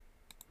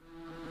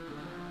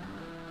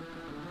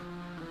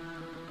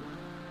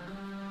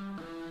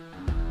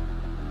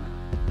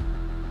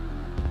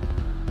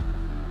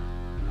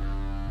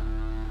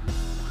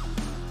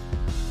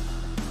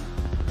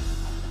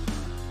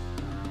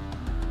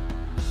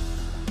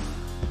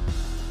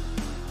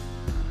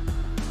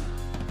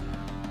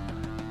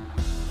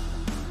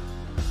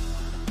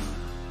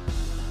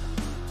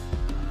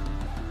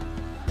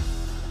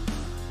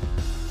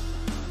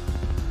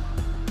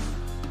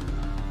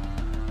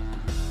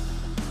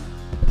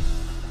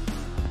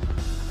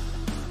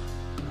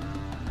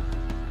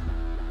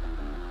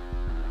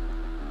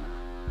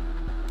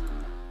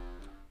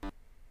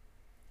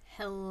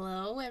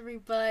Hello,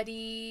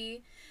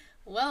 everybody.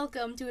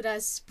 Welcome to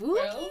the Spooky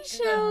Welcome.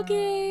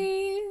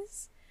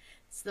 Showcase.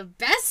 It's the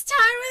best time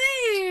of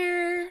the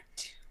year.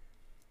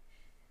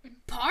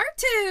 Part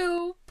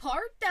 2.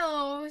 Part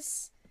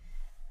dos.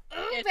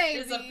 Oh, It baby.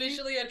 is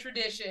officially a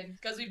tradition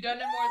because we've done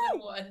it more than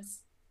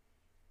once.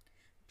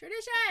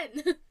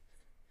 Tradition.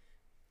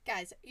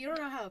 Guys, you don't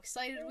know how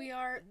excited we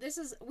are.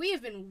 We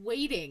have been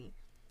waiting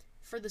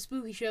for the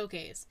Spooky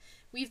Showcase.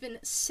 We've been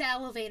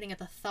salivating at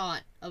the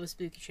thought of a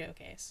Spooky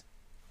Showcase.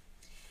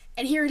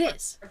 And here it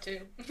is. Part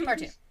 2. Part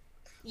 2.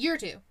 Year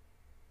 2.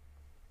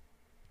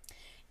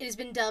 It has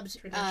been dubbed,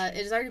 it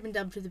has already been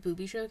dubbed to the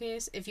Booby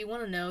Showcase. If you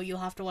want to know, you'll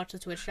have to watch the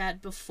Twitch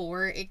chat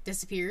before it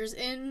disappears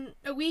in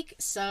a week,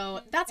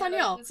 so that's on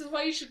y'all. This is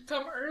why you should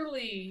come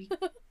early.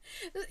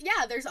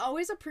 Yeah, there's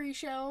always a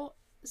pre-show,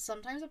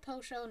 sometimes a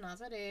post-show, not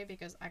today,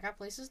 because I got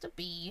places to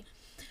be.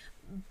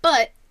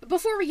 But,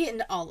 before we get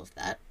into all of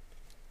that,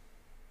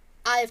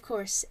 I, of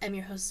course, am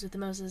your hostess with the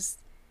Moses,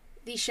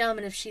 the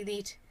shaman of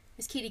Shelit,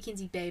 Miss Katie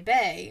Kinsey Bay.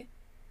 Bay,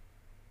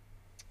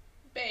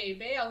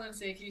 I was gonna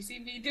say, can you see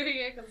me doing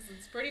it? Because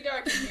it's pretty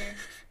dark in here.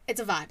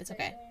 It's a vibe, it's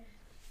okay.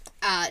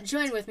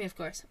 Join with me, of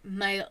course,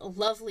 my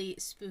lovely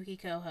spooky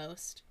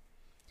co-host.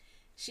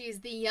 She's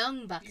the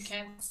young buck. You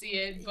can't see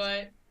it,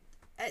 but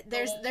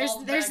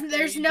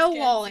there's no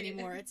wall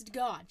anymore. It's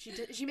gone.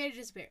 She made it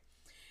disappear.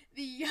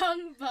 The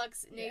Young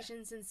Bucks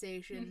Nation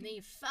sensation, the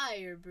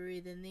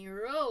fire-breathing, the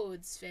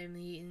Rhodes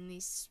family, and the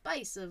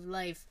spice of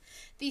life,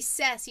 the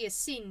sassiest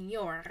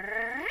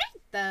senorita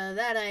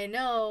that I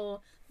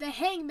know, the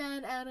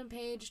Hangman Adam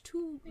Page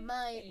to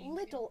my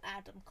little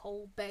Adam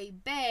Cole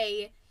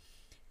baby,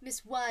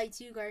 Miss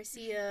Y2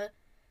 Garcia,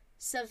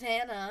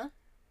 Savannah.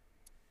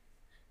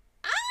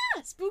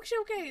 Spook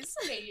Showcase!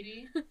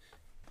 Katie.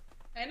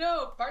 I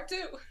know, part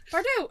 2.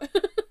 Part 2!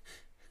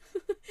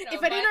 No,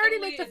 if I didn't already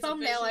make the it's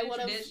thumbnail, I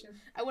officially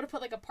would have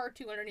put like a part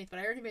 2 underneath, but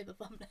I already made the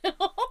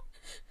thumbnail.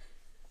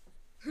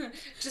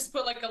 Just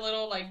put like a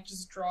little, like,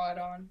 just draw it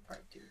on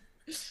part 2.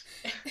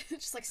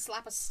 Just like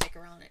slap a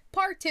sticker on it.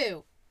 Part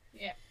 2.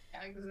 Yeah,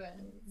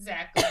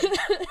 exactly.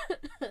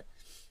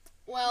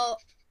 Well,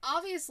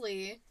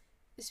 obviously,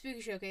 the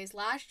Spooky Showcase.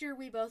 Last year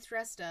we both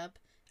dressed up.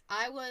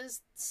 I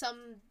was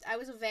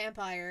a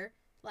vampire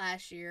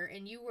last year,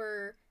 and you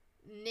were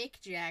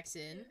Nick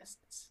Jackson. Yes.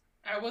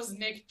 I was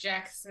Nick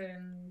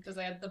Jackson because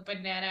I had the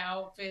banana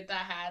outfit, the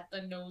hat,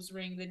 the nose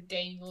ring, the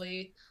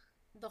dangly.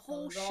 The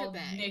whole shebang.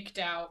 All nicked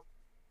out.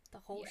 The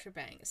whole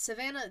shebang.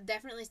 Savannah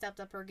definitely stepped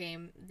up her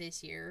game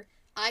this year.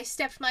 I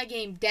stepped my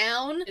game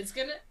down.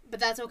 But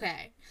that's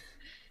okay.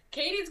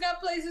 Katie's got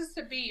places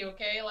to be,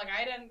 okay? Like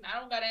I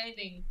don't got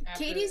anything.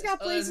 Katie's got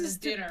places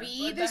to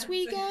be this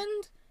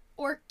weekend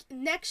or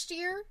next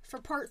year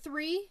for part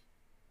 3.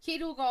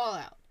 Katie will go all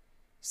out.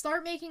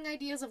 Start making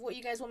ideas of what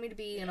you guys want me to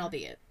be, and I'll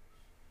be it.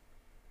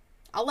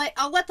 I'll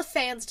let the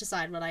fans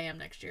decide what I am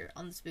next year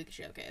on the Spooky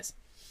Showcase.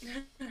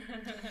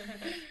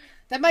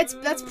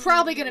 That's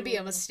probably gonna be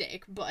a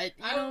mistake, but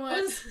you know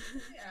what?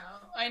 Yeah,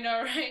 I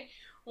know, right?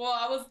 Well,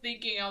 I was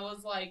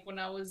like when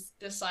I was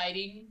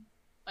deciding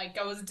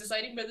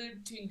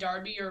between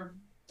Darby or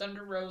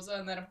Thunder Rosa,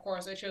 and then of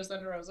course I chose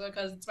Thunder Rosa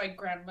because it's my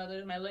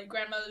late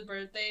grandmother's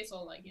birthday.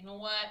 So like, you know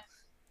what,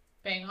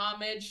 paying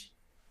homage,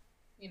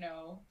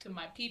 to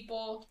my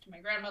people, to my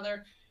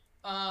grandmother.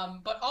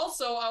 But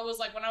also I was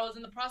like, when I was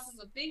in the process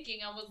of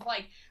thinking, I was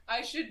like,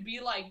 I should be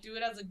like, do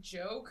it as a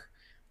joke,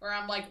 where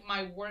I'm like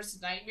my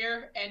worst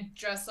nightmare and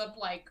dress up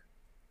like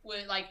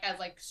with like as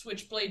like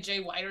Switchblade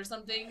Jay White or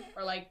something,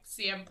 or like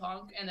CM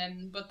Punk,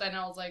 but then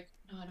I was like,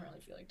 no, I don't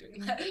really feel like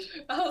doing that.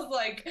 I was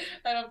like,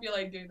 I don't feel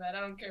like doing that. I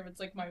don't care if it's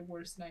like my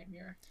worst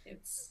nightmare.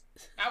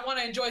 I want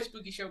to enjoy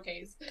Spooky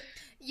Showcase.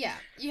 Yeah,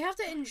 you have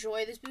to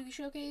enjoy the Spooky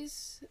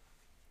Showcase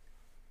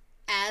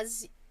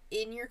as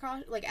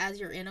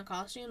you're in a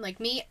costume. Like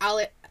me, I'm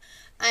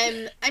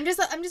just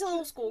a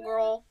little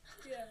schoolgirl.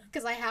 Yeah.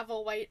 Because I have a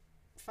white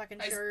fucking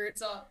shirt,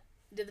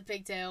 did the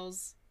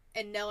pigtails,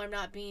 and no, I'm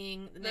not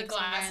being the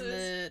glasses, and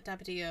the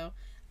Tapatio.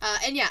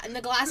 And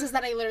the glasses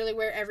that I literally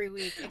wear every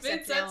week,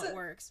 except now it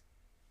works.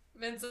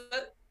 Vince,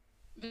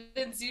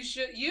 you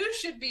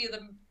should be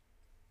the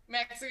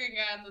Mexican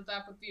guy in the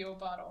Tapatio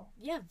bottle.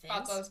 Yeah, Vince.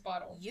 Hot sauce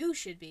bottle. You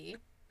should be.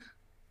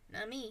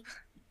 Not me.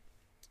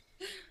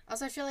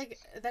 Also, I feel like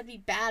that'd be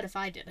bad if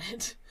I did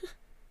it.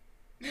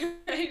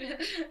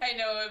 I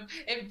know.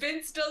 If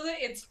Vince does it,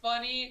 it's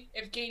funny.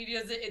 If Katie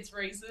does it, it's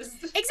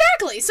racist.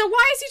 Exactly. So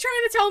why is he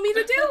trying to tell me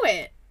to do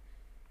it?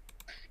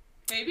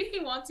 Maybe he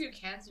wants you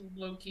canceled,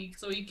 low-key,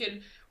 so he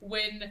can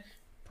win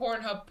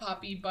Pornhub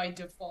Poppy by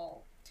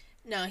default.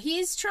 No,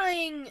 he's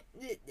trying...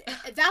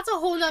 That's a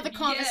whole nother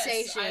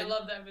conversation. Yes, I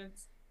love that,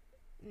 Vince.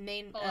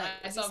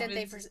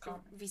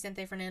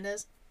 Vicente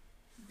Fernandez.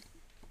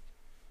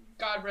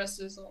 God rest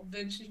his soul.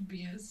 Vince should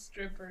be a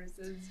stripper,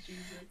 says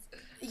Jesus.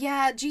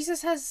 Yeah,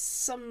 Jesus has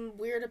some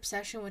weird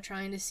obsession with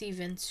trying to see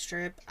Vince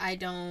strip. I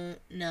don't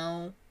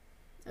know.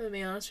 I'm gonna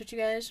be honest with you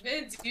guys.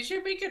 Vince, you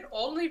should make an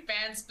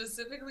OnlyFans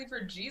specifically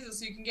for Jesus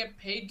so you can get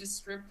paid to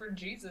strip for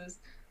Jesus.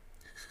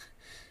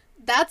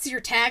 That's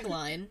your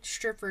tagline.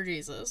 Strip for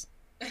Jesus.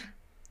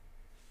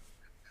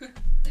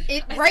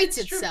 It writes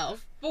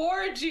itself.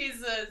 For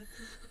Jesus.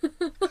 I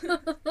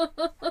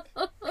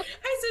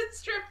said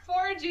strip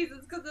for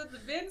Jesus because it's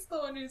Vince the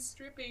one who's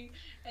stripping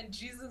and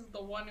Jesus is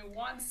the one who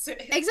wants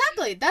it.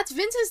 Exactly. That's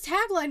Vince's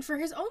tagline for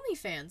his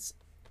OnlyFans.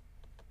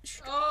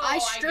 Oh, I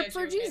strip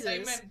for you. Jesus. I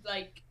meant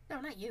like. No,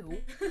 not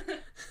you.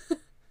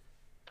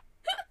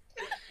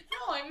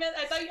 No,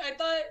 I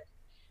thought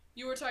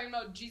you were talking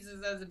about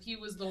Jesus as if he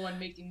was the one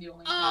making the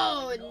OnlyFans.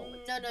 Oh, no.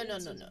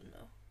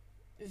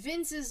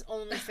 Vince's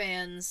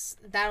OnlyFans.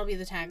 That'll be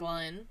the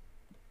tagline.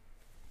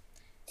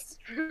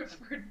 Strip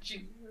for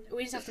Jesus.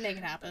 We just have to make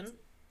it happen.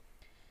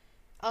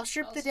 I'll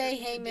strip the day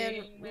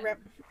Hangman.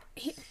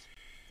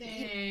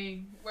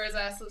 Dang. Where's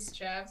assless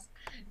chaps?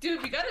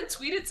 Dude, we gotta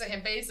tweet it to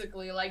him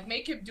basically. Like,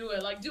 make him do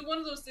it. Like, do one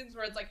of those things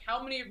where it's like,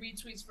 how many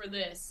retweets for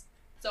this?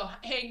 So,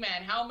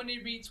 Hangman, how many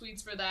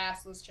retweets for the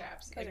assless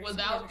chaps? Like,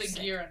 without the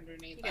gear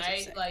underneath,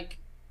 right? Like,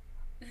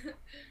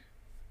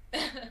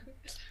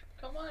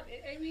 come on.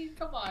 I mean,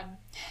 come on.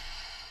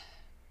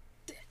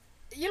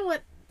 You know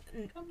what?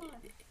 Come on.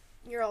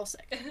 You're all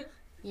sick.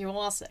 You're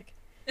all sick.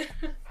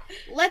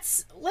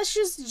 Let's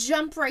just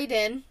jump right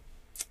in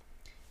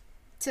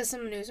to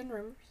some news and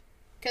rumors.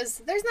 Because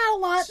there's not a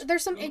lot.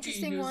 There's some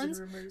interesting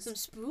ones. Some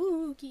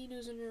spooky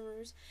news and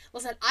rumors.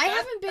 Listen, I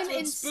haven't been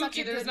in such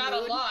a good mood. There's not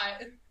a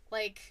lot.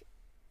 Like,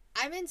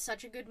 I'm in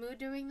such a good mood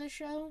doing this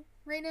show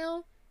right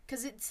now.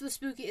 Because it's the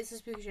spooky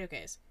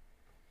showcase.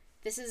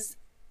 This is...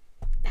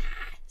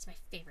 it's my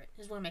favorite.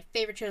 This is one of my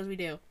favorite shows we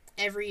do.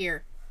 Every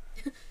year.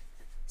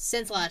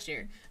 Since last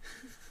year.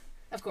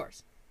 Of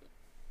course.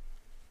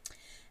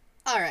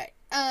 Alright.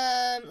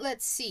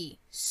 Let's see.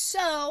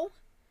 So,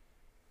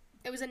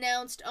 it was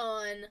announced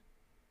on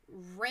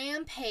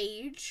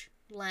Rampage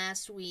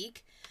last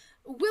week.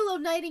 Willow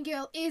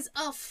Nightingale is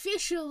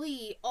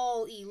officially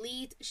all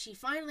elite. She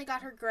finally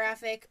got her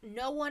graphic.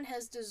 No one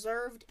has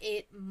deserved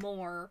it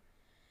more.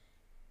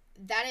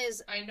 That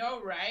is... I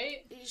know,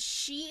 right?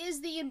 She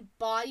is the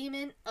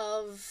embodiment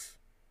of,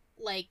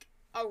 like,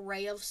 a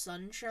ray of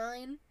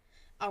sunshine.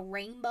 A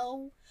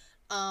rainbow.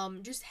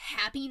 Just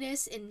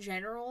happiness in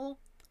general.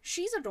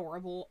 She's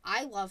adorable.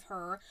 I love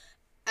her.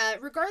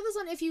 Regardless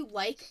on if you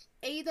like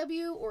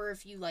AEW or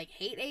if you, like,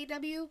 hate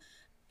AEW,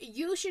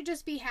 you should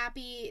just be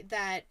happy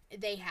that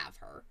they have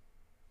her.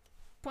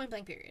 Point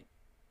blank period.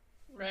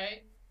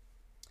 Right.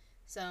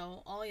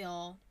 So, all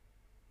y'all,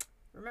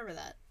 remember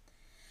that.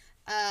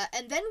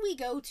 And then we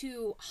go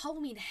to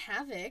Halloween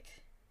Havoc,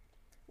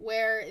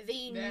 where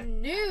the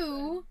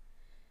new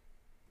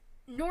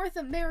North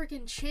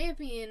American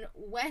champion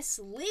Wes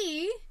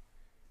Lee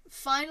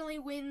finally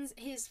wins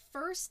his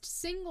first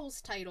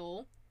singles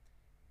title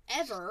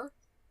ever,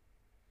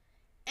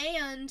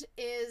 and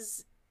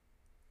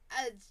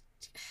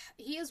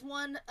he has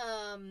won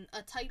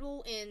a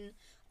title in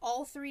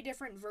all 3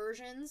 different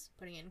versions,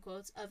 putting in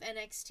quotes, of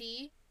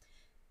NXT.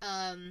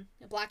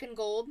 Black and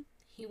Gold,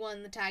 he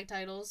won the tag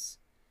titles.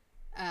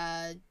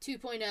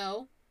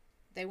 2.0,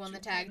 they won the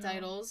tag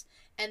titles,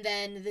 and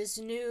then this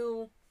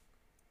new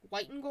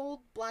White and Gold,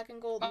 Black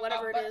and Gold,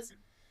 whatever it is.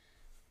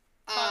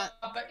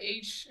 Papa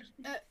H.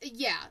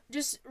 Yeah,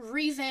 just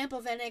revamp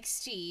of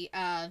NXT.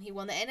 He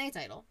won the NA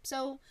title.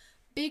 So,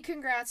 big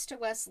congrats to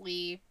Wes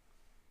Lee.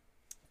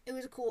 It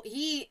was cool.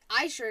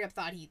 I straight up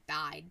thought he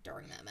died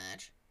during that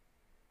match.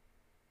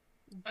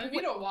 I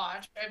need to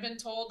watch. I've been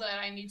told that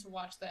I need to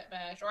watch that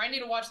match. Or I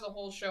need to watch the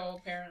whole show,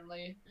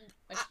 apparently.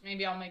 Which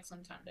maybe I'll make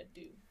some time to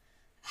do.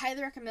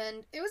 Highly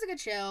recommend. It was a good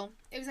show.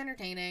 It was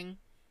entertaining.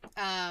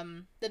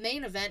 The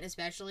main event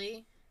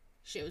especially.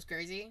 Shit was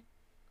crazy.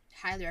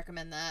 Highly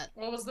recommend that.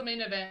 What was the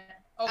main event?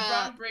 Oh,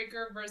 Braun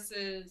Breaker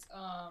versus,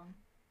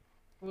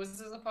 who was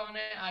his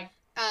opponent?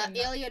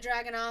 Ilya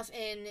Dragunov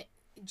and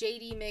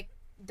JD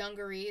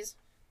McDungarees.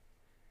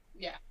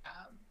 Yeah,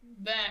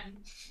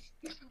 them.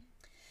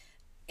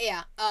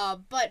 Yeah,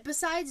 but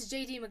besides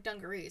JD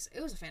McDungarees,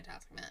 it was a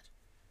fantastic match.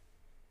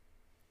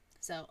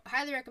 So,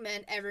 highly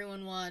recommend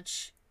everyone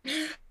watch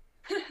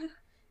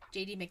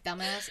JD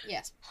McDumbass.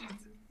 Yes.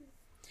 Jesus.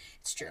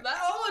 It's true.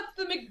 It's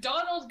the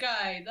McDonald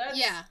guy.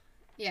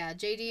 Yeah,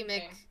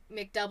 JD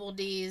McDouble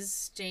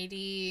D's,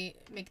 JD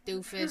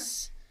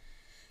McDoofus.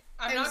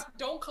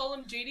 Don't call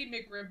him JD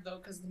McRib, though,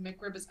 because the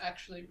McRib is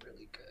actually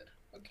really good.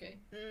 Okay.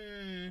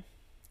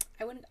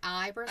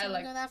 I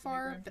personally go that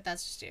far, but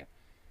that's just you.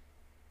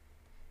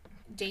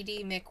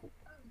 JD Mc...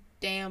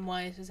 Damn,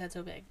 why is his head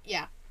so big?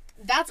 Yeah.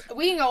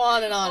 We can go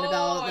on and on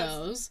about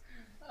those.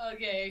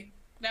 Okay.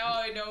 Now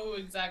I know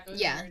exactly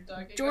what you're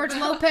talking George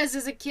about. Lopez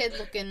is a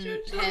kid-looking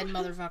head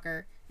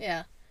motherfucker.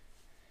 Yeah.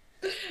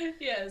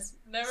 Yes.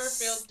 Never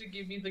fails to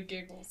give me the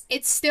giggles.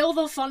 It's still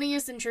the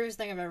funniest and truest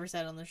thing I've ever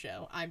said on the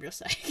show. I'm just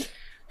saying.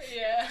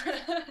 Yeah.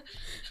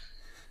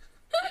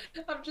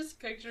 I'm just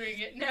picturing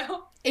it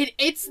now.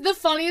 It's the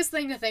funniest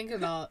thing to think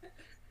about.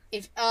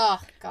 Oh,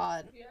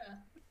 God. Yeah.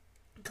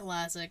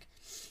 Classic.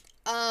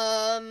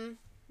 Then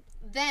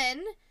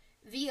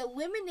the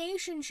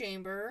Elimination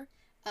Chamber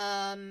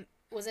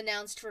was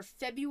announced for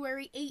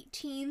February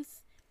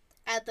 18th.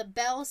 at the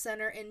Bell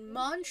Center in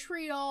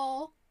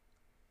Montreal,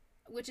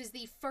 which is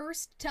the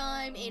first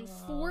time in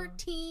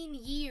 14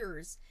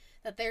 years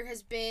that there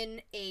has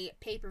been a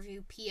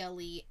pay-per-view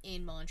PLE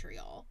in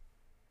Montreal,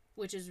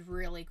 which is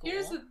really cool.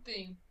 Here's the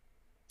thing.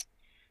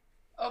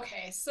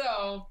 Okay,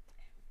 so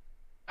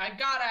I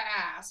gotta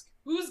ask,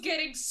 who's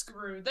getting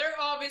screwed? They're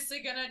obviously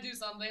gonna do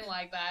something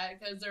like that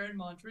because they're in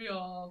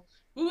Montreal.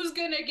 Who's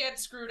gonna get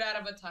screwed out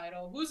of a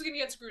title? Who's gonna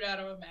get screwed out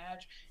of a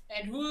match?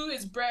 And who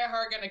is Bret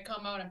Hart gonna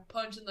come out and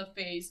punch in the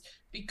face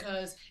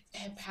because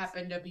it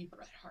happened to be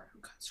Bret Hart who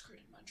got screwed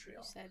in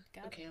Montreal?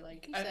 Okay,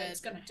 like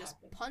it's gonna just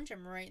happen. Punch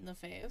him right in the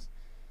face.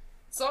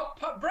 So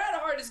Bret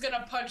Hart is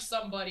gonna punch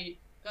somebody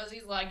because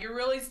he's like, you're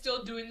really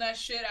still doing that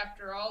shit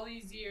after all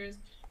these years.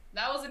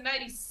 That was in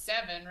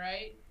 97,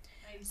 right?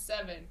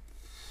 97.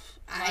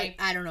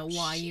 I don't know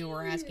why you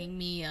were asking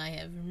me. I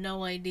have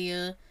no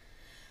idea.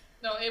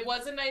 No, it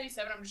was in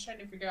 97. I'm just trying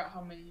to figure out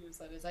how many years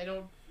that is. I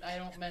don't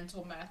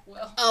mental math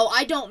well. Oh,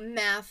 I don't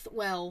math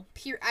well.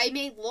 I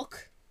may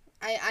look.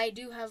 I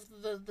do have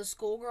the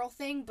schoolgirl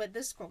thing, but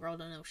this schoolgirl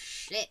don't know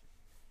shit.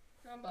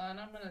 Hold on,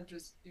 I'm gonna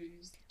just do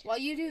these. While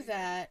you do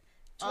that,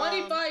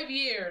 25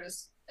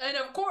 years. And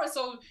of course,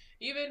 so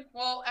even,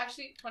 well,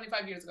 actually,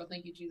 25 years ago,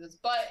 thank you, Jesus.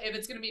 But if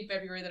it's going to be in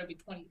February, that'll be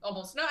 20,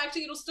 almost. No,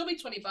 actually, it'll still be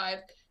 25,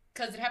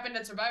 because it happened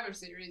at Survivor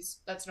Series.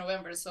 That's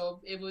November, so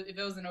if it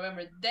was in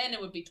November, then it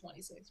would be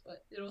 26,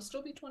 but it'll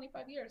still be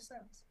 25 years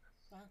since.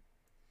 Wow.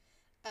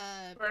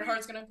 Bret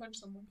Hart's going to punch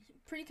someone.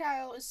 Pretty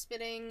Kyle is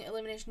spitting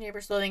Elimination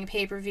Chamber loading a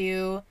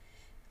pay-per-view.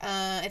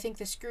 I think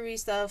the screwy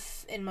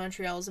stuff in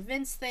Montreal is a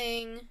Vince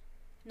thing.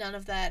 None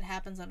of that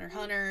happens under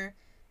Hunter.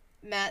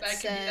 Matt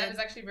said... That is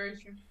actually very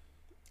true.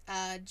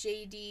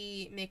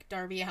 JD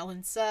McDarby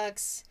Allen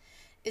sucks.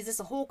 Is this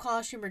a whole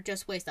costume or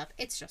just waist up?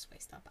 It's just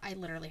waist up. I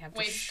literally have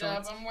just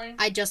shorts.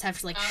 I just have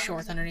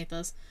shorts underneath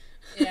this.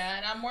 Yeah,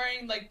 and I'm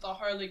wearing like the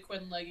Harley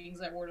Quinn leggings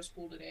I wore to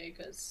school today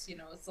because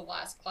it's the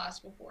last class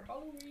before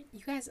Halloween.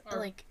 You guys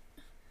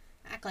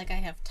act like I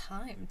have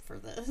time for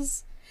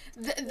this.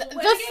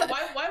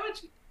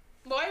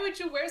 Why would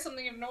you wear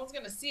something if no one's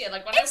gonna see it?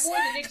 Like when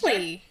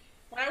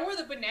I wore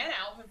the banana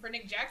outfit for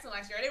Nick Jackson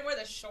last year, I didn't wear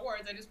the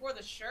shorts. I just wore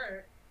the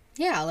shirt.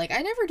 Yeah, like,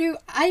 I never do.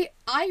 I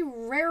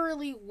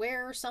rarely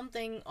wear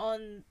something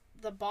on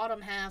the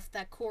bottom half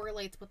that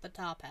correlates with the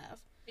top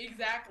half.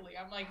 Exactly.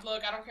 I'm like,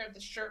 look, I don't care if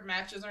the shirt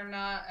matches or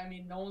not. I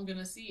mean, no one's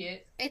gonna see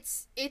it.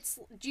 It's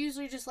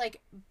usually just,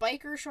 like,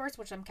 biker shorts,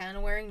 which I'm kind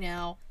of wearing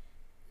now,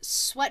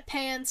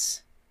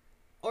 sweatpants,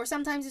 or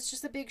sometimes it's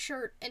just a big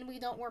shirt and we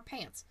don't wear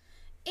pants.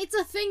 It's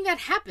a thing that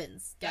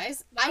happens,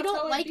 guys. I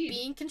don't like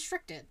being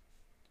constricted.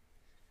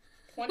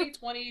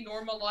 2020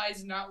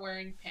 normalized not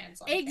wearing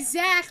pants on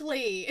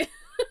exactly.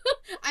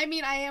 I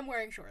mean, I am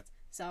wearing shorts,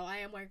 so I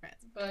am wearing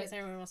pants. But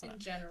in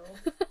general.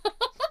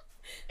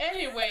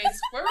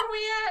 Anyways, where were we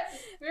at?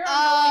 We were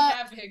on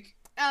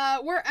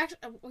Havoc. We're actually.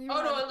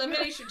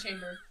 Elimination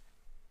Chamber.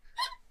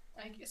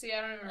 I don't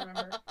even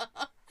remember.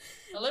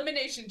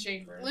 Elimination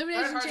Chamber.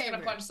 Bret Hart's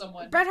gonna punch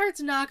someone. Bret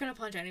Hart's not gonna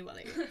punch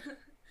anybody.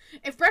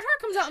 If Bret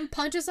Hart comes out and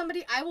punches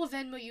somebody, I will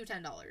Venmo you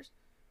 $10.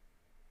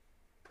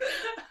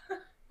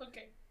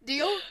 Okay.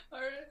 Deal?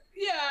 Alright.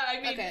 Yeah, I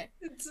mean, okay.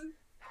 It's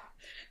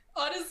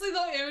honestly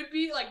though, it would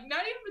be like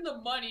not even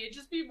the money. It'd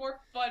just be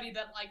more funny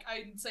that like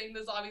I'm saying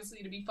this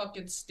obviously to be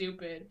fucking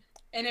stupid,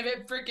 and if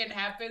it freaking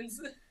happens.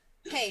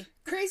 Hey,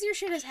 crazier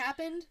shit has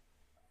happened.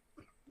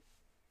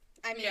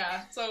 I mean,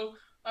 yeah. So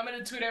I'm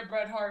gonna tweet at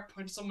Bret Hart,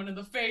 punch someone in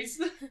the face.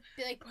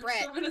 Be like,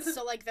 Bret.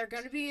 So like they're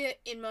gonna be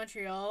in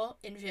Montreal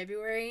in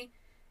February.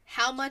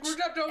 How much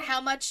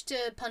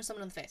to punch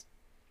someone in the face?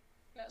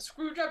 Yeah,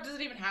 Screwjob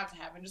doesn't even have to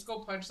happen. Just go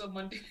punch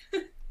someone.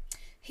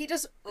 He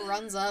just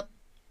runs up,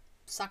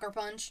 sucker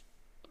punch,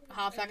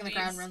 hops back in the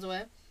crowd and runs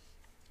away.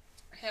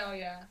 Hell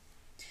yeah.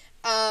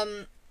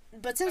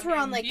 But since we're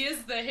on like... He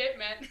is the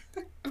hitman.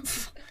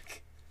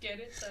 Get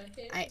it? The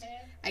hitman?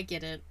 I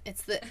get it.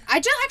 It's the...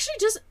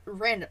 just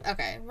random...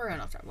 Okay, we're going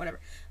off track.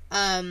 Whatever.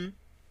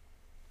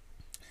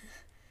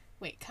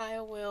 Wait,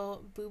 Kyle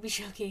will booby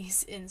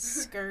showcase in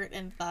skirt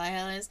and thigh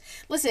highs.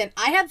 Listen,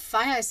 I had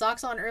thigh high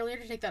socks on earlier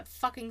to take that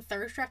fucking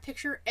thirst trap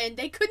picture, and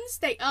they couldn't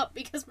stay up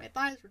because my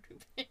thighs were too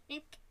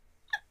big.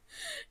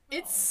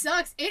 It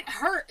sucks. It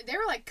hurt. They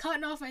were like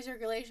cutting off my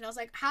circulation. I was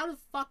like, how the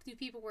fuck do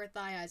people wear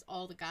thigh highs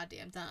all the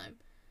goddamn time?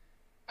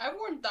 I've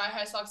worn thigh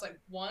high socks like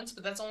once,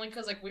 but that's only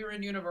because like we were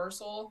in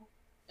Universal.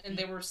 And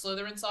they were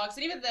Slytherin socks,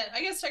 and even then,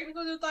 I guess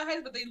technically they're thigh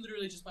highs, but they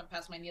literally just went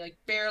past my knee, like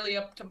barely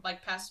up to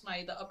like past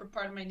the upper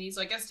part of my knee.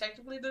 So I guess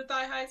technically they're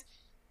thigh highs,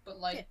 but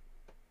like,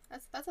 yeah.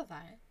 That's a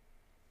thigh.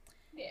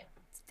 Yeah,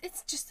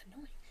 it's just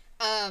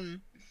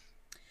annoying.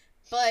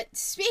 But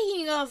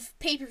speaking of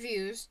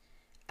pay-per-views,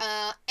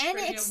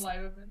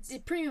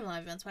 premium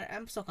live events. Whatever,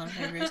 I'm still calling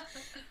them pay-per-views.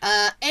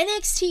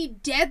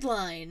 NXT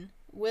Deadline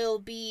will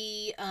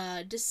be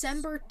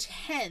December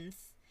 10th.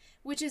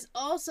 Which is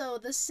also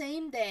the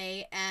same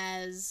day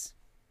as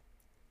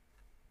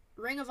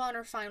Ring of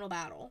Honor Final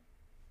Battle.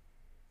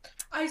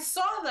 I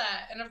saw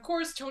that, and of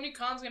course Tony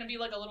Khan's gonna be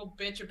like a little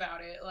bitch about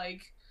it.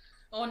 Like,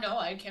 Oh no,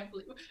 I can't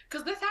believe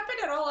because this happened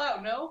at All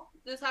Out. No,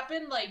 this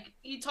happened like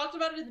he talked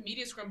about it in the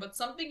media scrum, but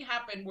something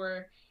happened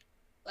where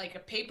like a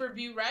pay per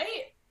view,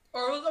 right?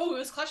 Or it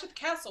was Clash at the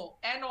Castle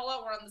and All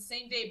Out were on the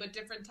same day but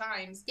different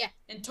times. Yeah.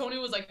 And Tony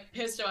was like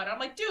pissed about it. I'm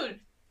like, dude,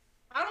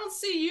 I don't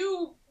see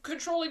you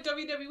controlling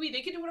WWE.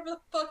 They can do whatever the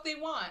fuck they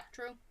want.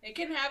 True. They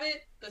can have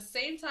it the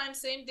same time,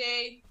 same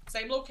day,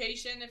 same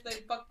location if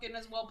they fucking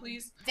as well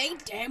please. They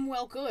damn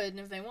well could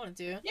if they wanted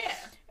to. Yeah.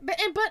 But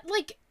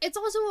like it's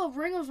also a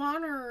Ring of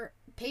Honor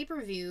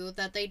pay-per-view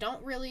that they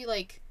don't really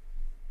like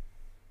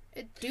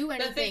do anything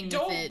that they with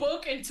don't it.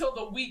 book until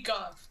the week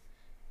of.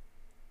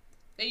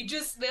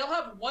 They'll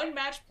have one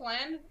match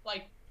planned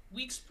like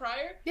weeks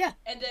prior. Yeah.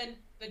 And then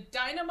the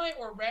Dynamite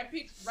or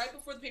Rampage right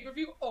before the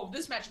pay-per-view. Oh,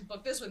 this match is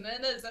booked this one.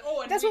 Then it's like,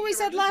 oh, and that's what we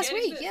said last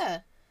week. This. Yeah.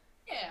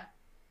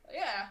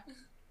 Yeah.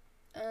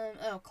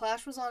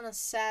 Clash was on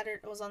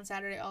Saturday. Was on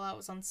Saturday. All Out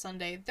was on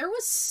Sunday. There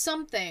was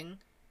something.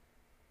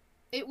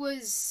 It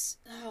was.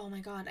 Oh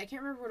my god, I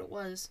can't remember what it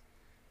was.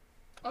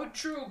 Oh,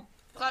 true.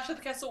 Clash at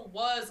the Castle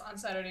was on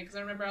Saturday because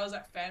I remember I was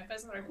at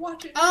FanFest and they're like,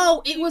 watch it.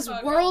 Oh, it was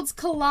Worlds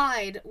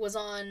Collide was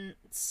on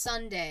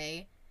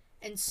Sunday,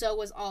 and so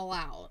was All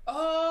Out.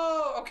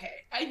 Oh, okay.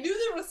 I knew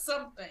there was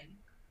something.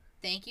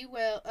 Thank you,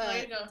 Will.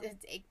 There you go.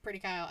 Pretty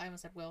Kyle. I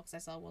almost said Will because I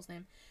saw Will's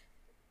name.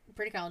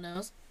 Pretty Kyle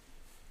knows.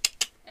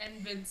 And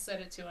Vince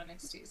said it to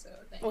NXT, so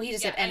thank well, he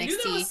just said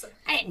NXT.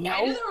 I didn't know.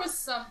 I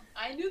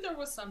knew there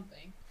was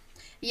something.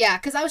 Yeah,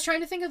 because I was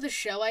trying to think of the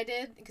show I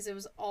did because it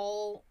was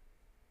all,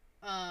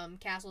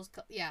 Castles.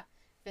 Yeah,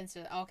 Vince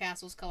said all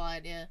Castles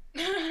Collide. Yeah.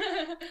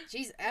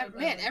 Jeez,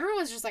 man,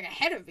 everyone's just like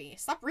ahead of me.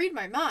 Stop reading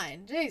my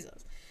mind,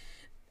 Jesus.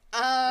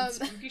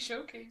 Spooky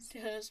Showcase.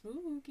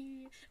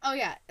 Spooky. Oh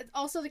yeah.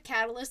 Also, the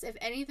Catalyst. If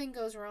anything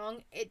goes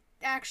wrong, it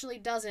actually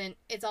doesn't.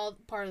 It's all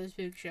part of the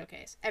Spooky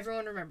Showcase.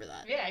 Everyone remember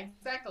that. Yeah,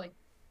 exactly.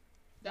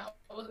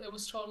 It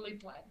was totally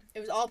planned. It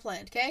was all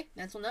planned. Okay,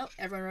 mental note.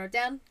 Everyone wrote it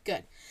down.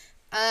 Good.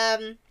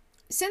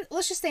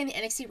 Let's just stay in the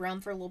NXT realm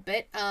for a little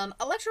bit.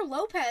 Elektra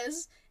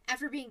Lopez,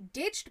 after being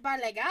ditched by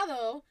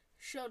Legado,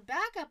 showed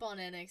back up on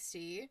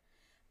NXT.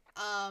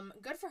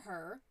 Good for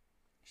her.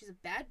 She's a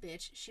bad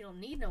bitch. She don't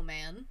need no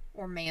man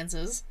or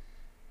manses.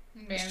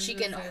 She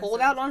can hold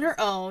out on her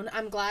own.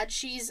 I'm glad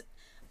she's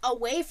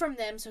away from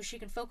them so she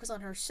can focus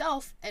on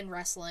herself and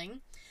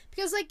wrestling.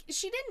 Because, like,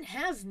 she didn't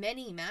have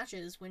many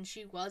matches when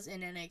she was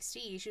in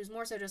NXT. She was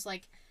more so just,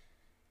 like,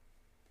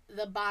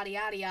 the body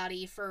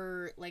yaddy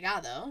for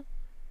Legado.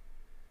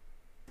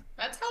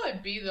 That's how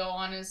it be, though,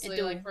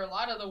 honestly. Like, for a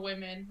lot of the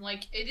women.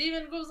 Like, it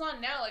even goes on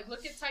now. Like,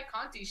 look at Ty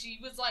Conti. She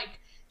was, like,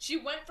 she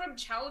went from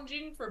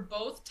challenging for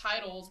both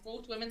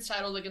women's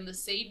titles, like, in the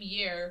same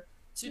year,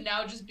 to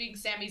now just being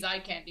Sammy's eye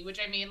candy.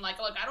 Which, I mean, like,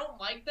 look, I don't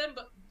like them,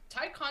 but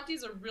Ty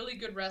Conti's a really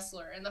good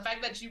wrestler. And the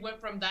fact that she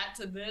went from that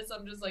to this,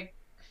 I'm just, like,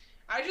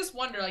 I just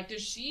wonder, like,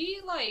 does she,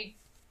 like,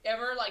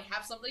 ever, like,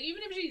 have something,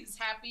 even if she's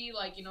happy,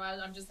 like, you know,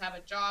 I'm just have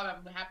a job,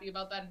 I'm happy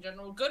about that in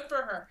general, good for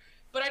her.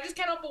 But I just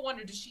can't help but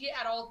wonder, does she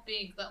at all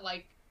think that,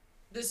 like,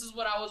 this is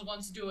what I was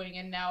once doing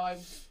and now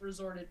I've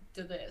resorted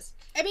to this?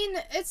 I mean,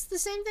 it's the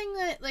same thing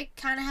that, like,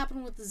 kind of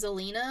happened with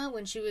Zelina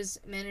when she was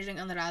managing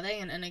Andrade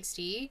in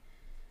NXT.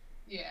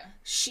 Yeah.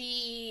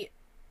 She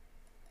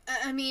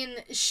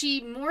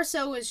more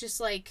so was just,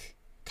 like,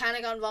 kind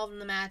of got involved in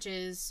the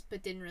matches,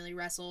 but didn't really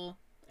wrestle.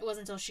 It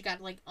wasn't until she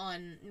got, like,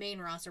 on main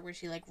roster where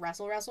she, like,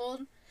 wrestled.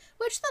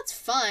 Which, that's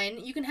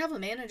fine. You can have a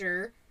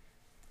manager.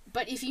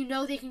 But if you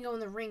know they can go in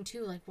the ring,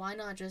 too, like, why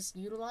not just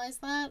utilize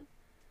that?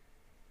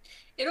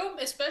 It'll,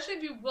 especially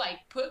if you, like,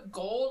 put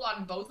gold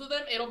on both of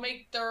them, it'll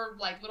make their,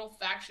 like, little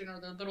faction or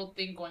their little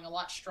thing going a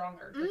lot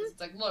stronger. Because it's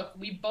like, look,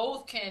 we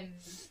both can,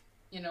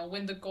 you know,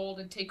 win the gold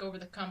and take over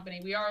the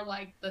company. We are,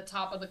 like, the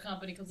top of the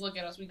company because look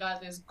at us. We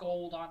got this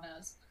gold on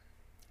us.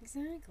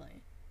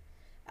 Exactly.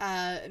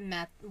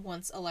 Matt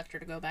wants Elektra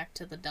to go back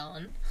to the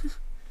Dawn.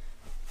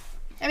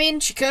 I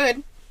mean, she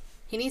could.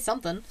 He needs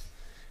something.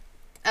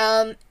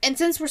 And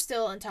since we're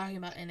still talking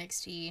about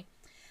NXT,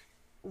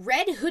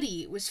 Red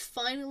Hoodie was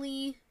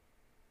finally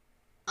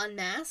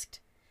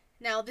unmasked.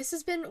 Now, this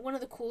has been one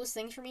of the coolest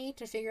things for me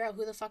to figure out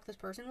who the fuck this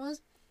person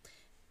was.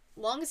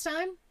 Longest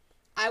time,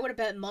 I would have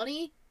bet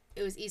money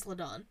it was Isla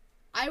Dawn.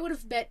 I would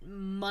have bet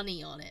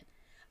money on it.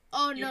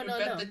 Oh, no. You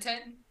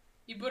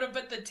would have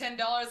bet the $10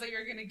 that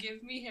you're gonna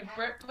give me if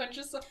Brett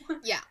punches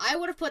someone? Yeah, I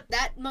would have put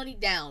that money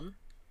down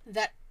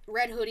that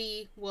Red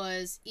Hoodie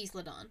was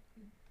Isla Dawn.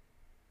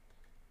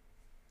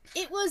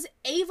 It was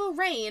Ava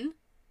Raine,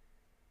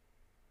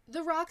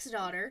 The Rock's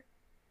daughter.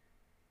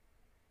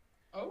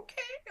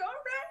 Okay,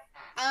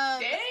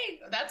 alright.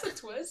 Dang, that's a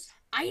twist.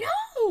 I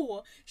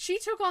know! She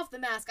took off the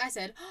mask. I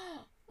said,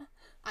 oh,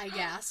 I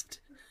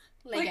gasped.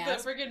 Like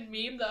the friggin'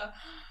 meme,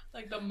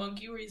 the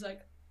monkey where he's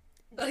like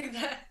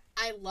that.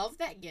 I love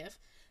that gif,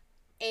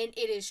 and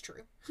it is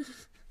true.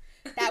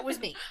 That was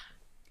me.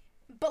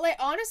 But, like,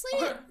 honestly,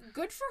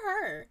 good for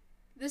her.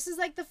 This is,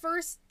 like, the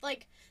first,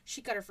 like,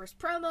 she got her first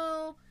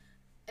promo,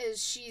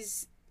 as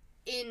she's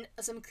in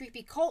some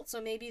creepy cult,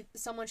 so maybe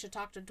someone should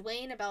talk to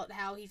Dwayne about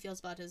how he feels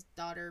about his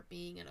daughter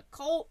being in a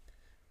cult.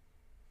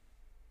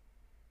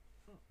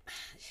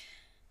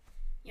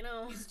 You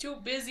know, he's too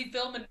busy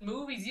filming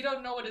movies. You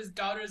don't know what his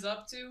daughter's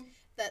up to.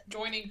 That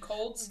joining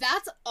cults.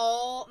 That's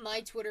all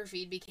my Twitter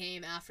feed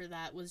became after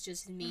that, was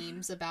just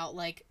memes about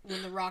like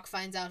when The Rock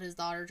finds out his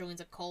daughter joins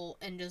a cult,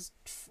 and just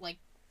like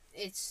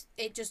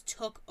it just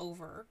took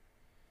over.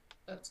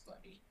 That's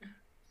funny.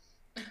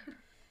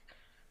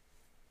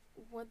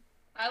 What?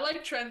 I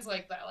like trends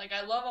like that. Like,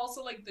 I love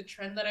also, like, the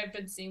trend that I've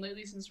been seeing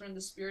lately since we're in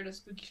the Spirit of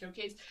Spooky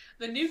Showcase.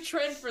 The new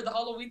trend for the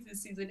Halloween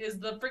this season is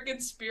the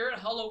freaking Spirit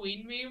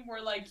Halloween meme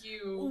where, like,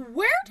 you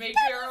Where did make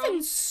that your even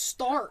own...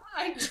 start?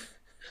 I don't know,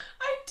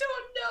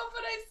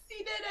 but I've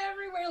seen it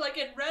everywhere. Like,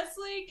 in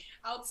wrestling,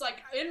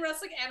 in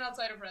wrestling and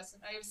outside of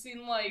wrestling. I have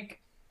seen,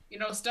 like, you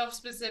know, stuff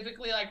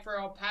specifically, like, for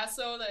El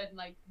Paso that,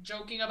 like,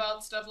 joking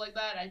about stuff like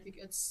that. I think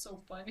it's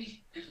so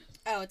funny.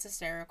 Oh, it's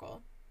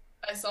hysterical.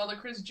 I saw the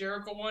Chris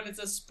Jericho one. It's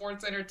a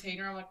sports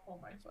entertainer. I'm like, oh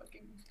my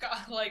fucking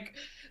god! Like,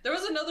 there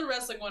was another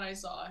wrestling one I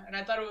saw, and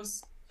I thought it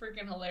was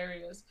freaking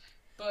hilarious.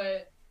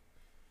 But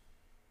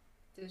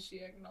did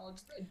she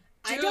acknowledge that?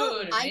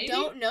 Dude, I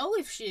don't know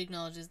if she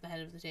acknowledges the head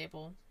of the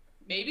table.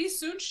 Maybe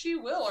soon she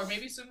will, or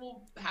maybe soon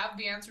we'll have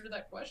the answer to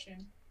that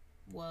question.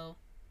 Whoa!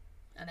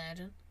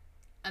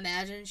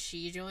 Imagine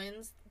she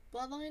joins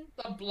Bloodline.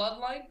 The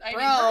Bloodline. I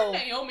Bro. mean, her and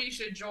Naomi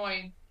should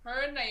join.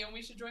 Her and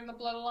Naomi should join the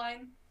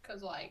Bloodline.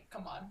 Cause, like,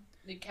 come on,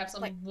 they kept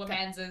some like,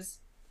 womanses.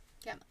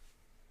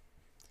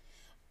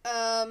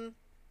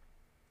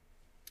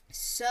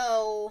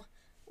 So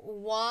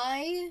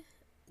why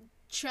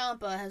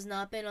Ciampa has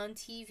not been on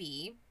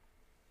TV?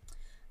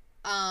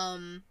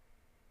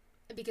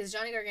 Because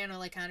Johnny Gargano,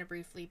 like, kind of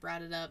briefly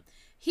brought it up.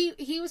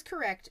 He was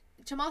correct.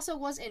 Tommaso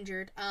was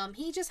injured.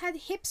 He just had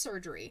hip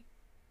surgery.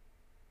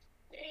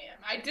 Damn,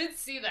 I did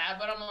see that,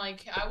 but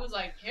I was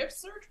like, hip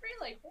surgery?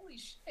 Like, holy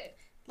shit.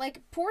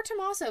 Like, poor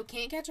Tommaso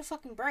can't catch a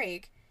fucking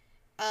break.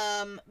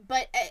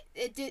 But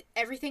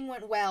everything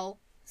went well,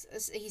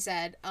 he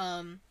said,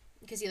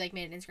 because he, like,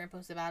 made an Instagram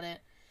post about it.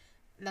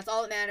 And that's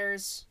all that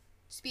matters.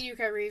 Speedy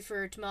recovery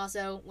for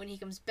Tommaso. When he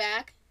comes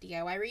back,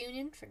 DIY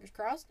reunion, fingers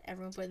crossed.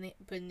 Everyone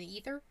put in the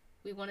ether.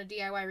 We want a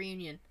DIY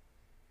reunion.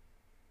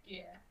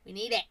 Yeah. We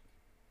need it.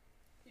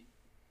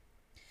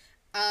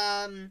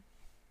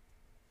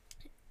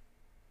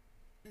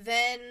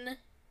 Then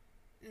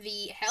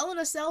the Hell in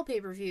a Cell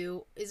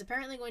pay-per-view is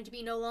apparently going to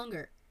be no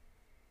longer.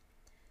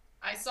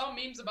 I saw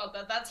memes about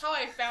that. That's how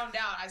I found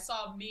out. I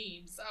saw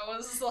memes. I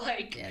was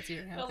like,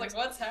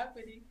 what's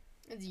happening?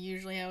 It's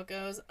usually how it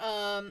goes.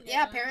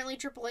 Yeah, apparently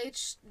Triple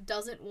H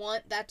doesn't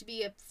want that to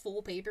be a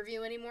full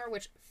pay-per-view anymore,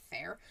 which,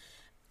 fair.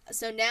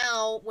 So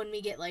now, when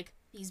we get, like,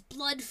 these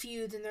blood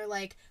feuds, and they're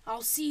like,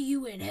 I'll see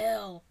you in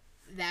hell.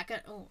 That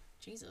guy, oh,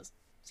 Jesus.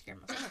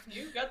 Scared myself.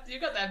 You got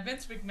that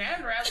Vince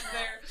McMahon rap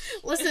there.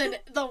 Listen,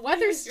 the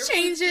weather's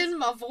changing.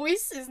 My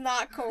voice is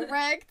not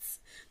correct.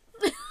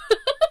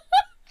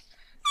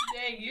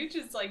 Dang, you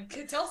just,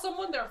 like, tell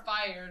someone they're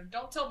fired.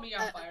 Don't tell me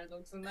I'm fired, though,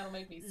 because then that'll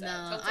make me sad.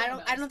 No,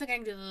 I don't think I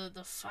can do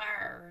the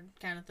fire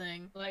kind of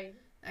thing. Like,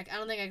 I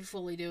don't think I can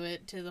fully do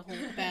it to the whole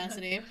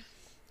capacity.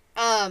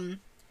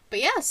 But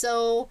yeah,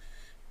 so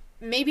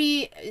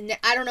maybe,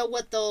 I don't know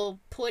what they'll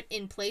put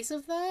in place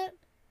of that.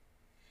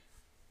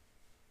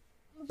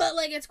 But,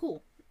 like, it's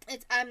cool.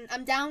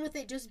 I'm down with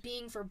it just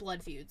being for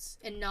blood feuds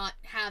and not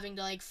having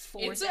to, like,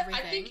 force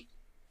everything. I think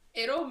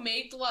it'll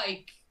make,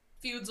 like,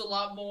 feuds a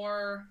lot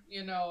more,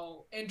 you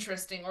know,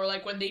 interesting. Or,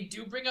 like, when they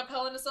do bring up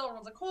Hell in a Cell,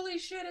 everyone's like, holy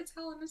shit, it's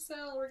Hell in a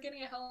Cell. We're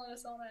getting a Hell in a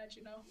Cell match,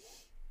 you know?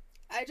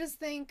 I just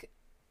think...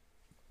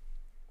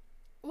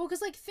 Well,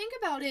 because, like, think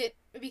about it.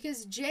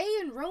 Because Jay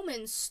and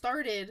Roman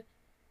started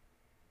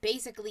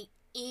basically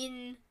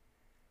in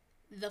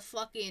the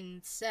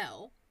fucking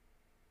cell.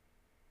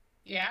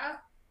 Yeah?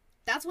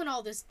 That's when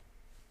all this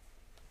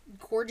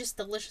gorgeous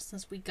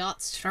deliciousness we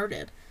got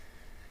started.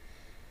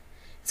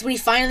 It's when he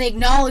finally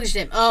acknowledged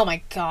him. Oh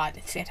my god,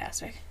 it's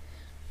fantastic.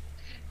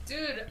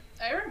 Dude,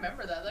 I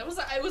remember that. It was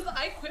the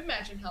I Quit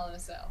match in Hell in a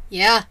Cell.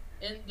 Yeah.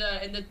 In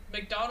the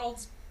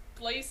McDonald's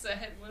place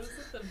ahead. What is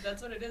it?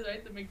 That's what it is,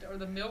 right?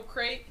 The milk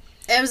crate.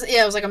 It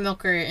was like a milk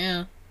crate.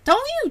 Yeah.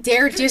 Don't you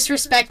dare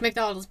disrespect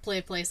McDonald's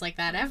place like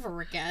that ever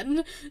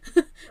again.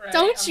 Right,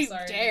 Don't you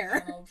dare.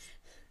 McDonald's.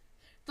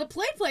 The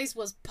place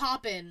was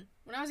poppin'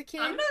 when I was a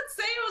kid. I'm not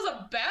saying it was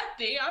a bad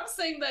thing. I'm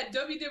saying that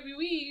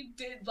WWE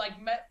did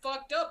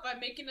fucked up by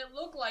making it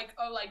look like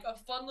a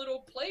fun little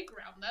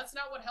playground. That's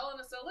not what Hell in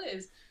a Cell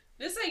is.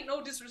 This ain't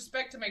no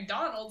disrespect to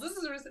McDonald's. This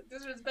is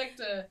disrespect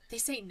to.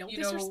 This ain't no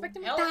disrespect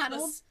to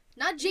McDonald's.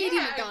 Not JD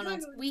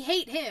McDonald's. Exactly. We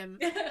hate him.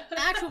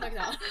 Actual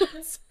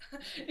McDonald's.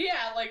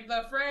 Yeah, like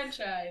the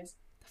franchise.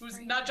 Who's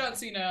not John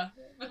Cena.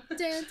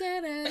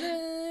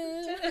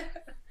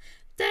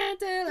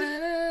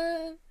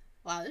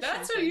 Wow,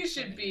 that's who you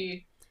should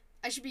be.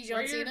 I should be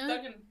John Cena.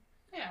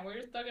 Where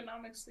your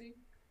Thugonomics thing.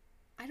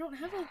 I don't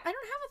have a.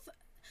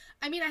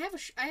 I mean, I have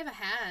a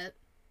hat. It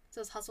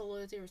says hustle,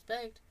 loyalty,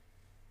 respect.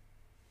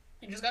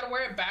 You just gotta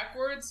wear it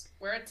backwards.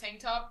 Wear a tank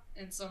top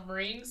and some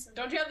rings.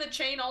 Don't you have the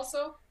chain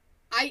also?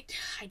 I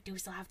do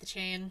still have the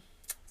chain.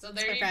 So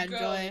there you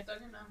go.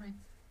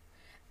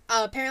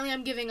 Apparently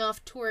I'm giving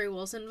off Tori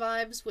Wilson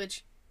vibes,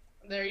 which...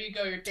 There you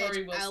go, your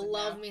Tori Wilson. I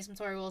love me some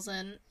Tori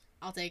Wilson.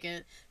 I'll take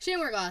it. She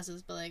didn't wear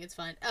glasses, but, like, it's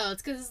fine. Oh,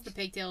 it's because it's the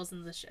pigtails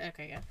and the...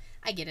 Okay, yeah.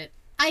 I get it.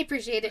 I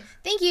appreciate it.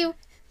 Thank you.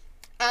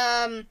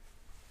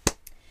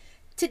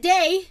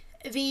 Today,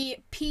 the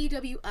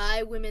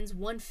PWI Women's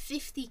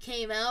 150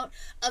 came out.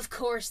 Of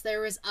course, there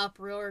was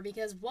uproar,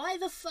 because why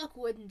the fuck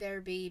wouldn't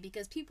there be?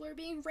 Because people are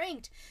being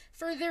ranked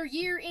for their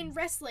year in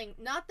wrestling.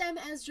 Not them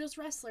as just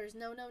wrestlers.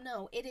 No, no,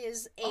 no. It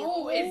is a...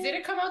 did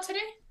it come out today?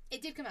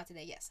 It did come out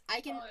today, yes.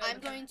 I'm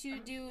going to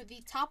do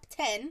the top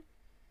 10.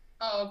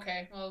 Oh,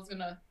 okay. Well, I was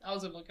gonna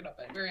look it up,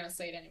 but we're gonna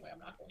say it anyway. I'm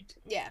not going to.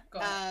 Yeah. Go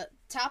ahead.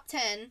 Top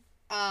 10.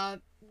 I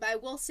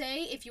will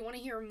say, if you want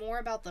to hear more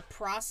about the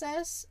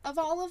process of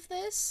all of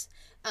this,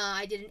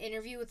 I did an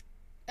interview with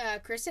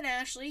Kristen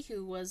Ashley,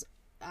 who was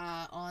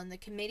on the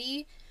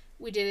committee.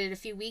 We did it a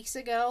few weeks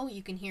ago.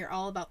 You can hear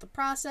all about the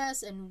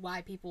process and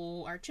why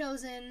people are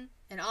chosen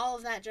and all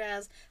of that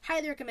jazz.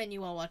 Highly recommend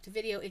you all watch the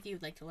video if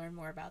you'd like to learn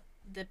more about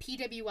the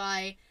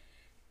PWI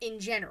in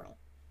general.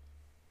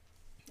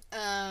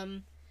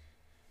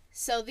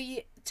 So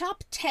the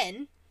top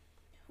 10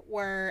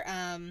 were,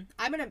 I'm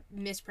gonna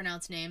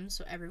mispronounce names,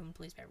 so everyone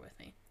please bear with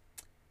me.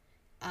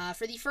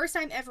 For the first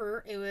time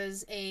ever, it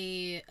was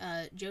a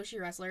Joshi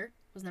wrestler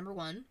was number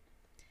 1.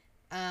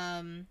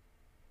 I'm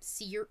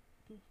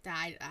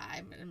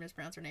gonna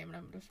mispronounce her name and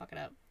I'm gonna fuck it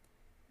up.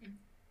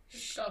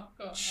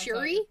 Go.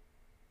 Shuri?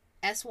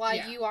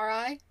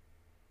 Syuri?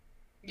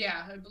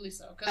 Yeah, I believe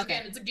so. Because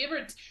again, it's a give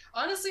or...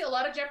 Honestly, a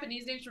lot of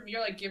Japanese names from here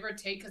are like give or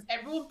take, because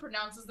everyone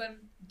pronounces them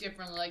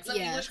differently. Like, some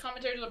English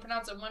commentators will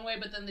pronounce it one way,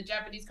 but then the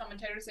Japanese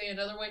commentators say it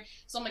another way.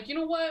 So I'm like, you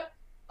know what?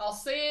 I'll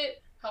say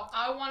it how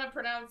I want to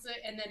pronounce it,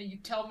 and then you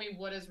tell me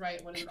what is right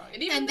and what is wrong.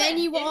 And then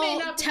you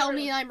all tell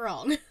me I'm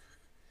wrong.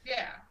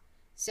 Yeah.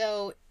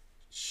 So,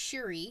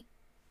 Shuri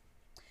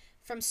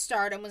from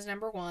Stardom was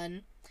number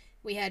 1.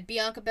 We had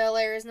Bianca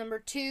Belair as number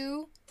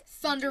 2.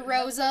 Thunder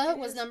Rosa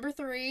was number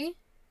 3.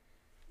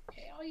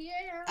 Hell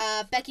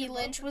yeah. Becky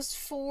Lynch was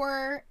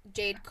 4.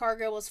 Jade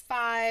Cargill was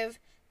 5.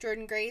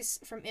 Jordynne Grace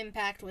from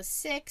Impact was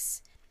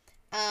 6.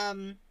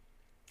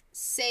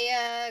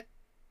 Saya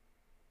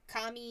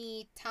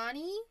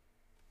Kamitani?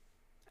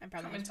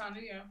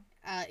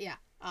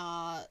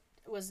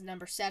 Was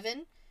number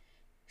 7.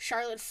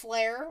 Charlotte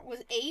Flair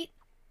was 8.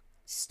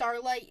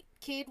 Starlight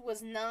Kid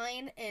was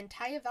 9. And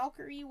Taya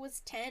Valkyrie was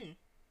 10.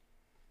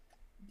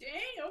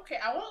 Dang, okay.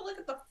 I want to look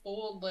at the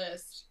full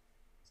list.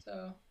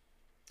 So...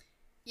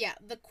 Yeah,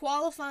 the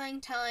qualifying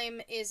time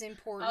is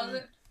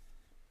important.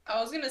 I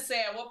was gonna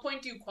say, at what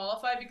point do you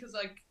qualify? Because,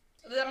 like,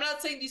 I'm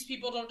not saying these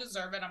people don't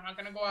deserve it. I'm not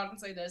gonna go out and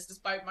say this,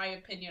 despite my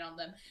opinion on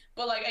them.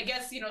 But, like, I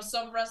guess,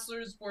 some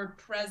wrestlers were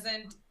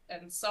present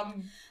in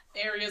some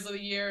areas of the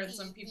year, and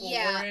some people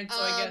weren't.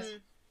 So I guess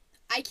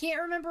I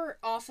can't remember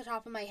off the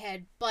top of my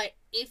head, but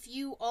if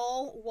you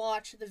all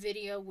watch the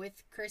video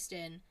with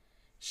Kristen,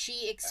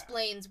 she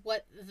explains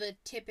what the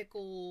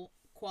typical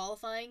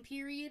qualifying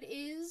period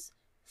is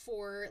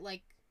for,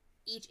 like,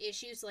 each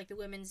issue. So, like, the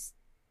women's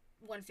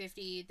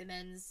 150, the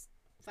men's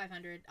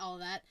 500, all of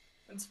that.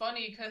 It's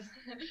funny because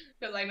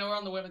I know we're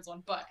on the women's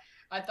one, but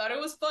I thought it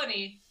was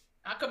funny,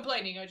 not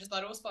complaining, I just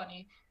thought it was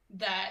funny,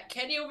 that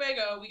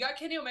we got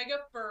Kenny Omega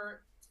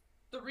for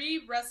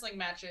 3 wrestling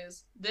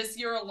matches this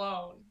year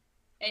alone,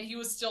 and he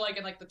was still, like,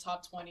 in, like, the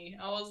top 20.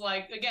 I was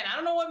like, again, I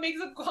don't know what makes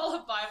him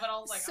qualify, but I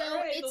was like, so all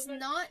right, it's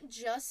not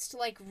just,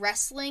 like,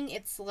 wrestling,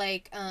 it's,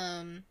 like,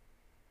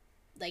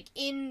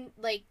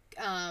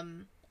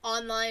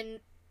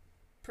 online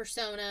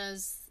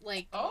personas,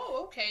 like...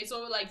 Oh, okay.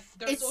 So, like,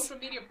 their social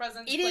media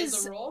presence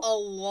plays a role? It is a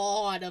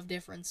lot of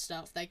different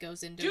stuff that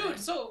goes into it. Dude,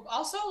 so,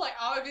 also, like,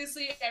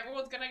 obviously,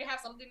 everyone's gonna have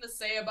something to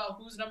say about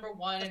who's number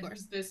 1 and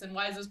who's this and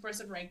why is this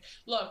person ranked.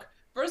 Look,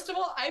 first of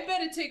all, I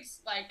bet it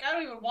takes, like, I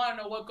don't even want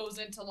to know what goes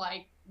into,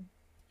 like,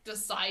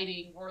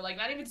 deciding, or, like,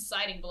 not even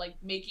deciding, but, like,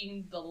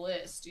 making the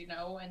list,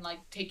 and,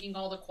 like, taking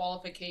all the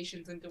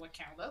qualifications into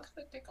account. That's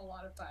gonna take a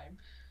lot of time.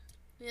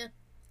 Yeah.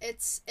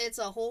 It's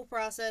a whole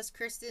process.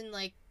 Kristen,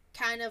 like,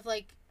 kind of,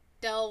 like,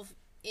 delve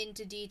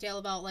into detail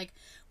about, like,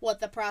 what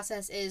the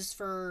process is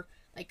for,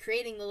 like,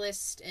 creating the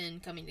list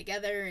and coming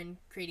together and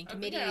creating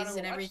committees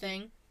and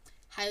everything.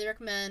 Highly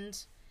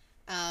recommend.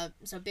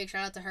 So big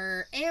shout out to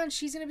her. And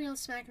she's going to be on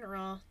SmackDown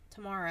Raw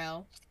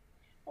tomorrow.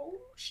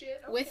 Oh,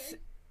 shit. Okay. With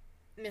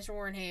Mr.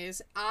 Warren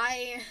Hayes.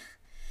 I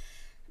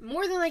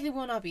more than likely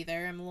will not be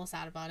there. I'm a little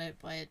sad about it,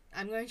 but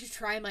I'm going to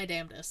try my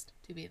damnedest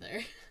to be there.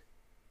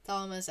 That's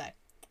all I'm going to say.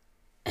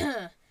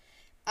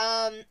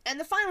 And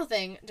the final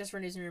thing, just for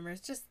news and rumors,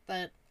 just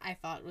that I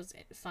thought was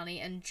funny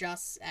and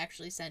just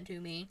actually sent to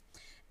me.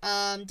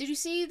 Did you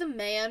see the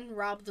man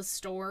rob the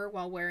store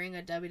while wearing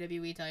a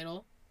WWE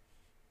title?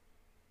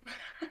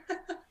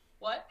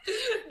 What?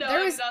 No,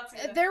 I did not see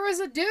that. There was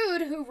a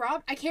dude who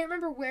robbed... I can't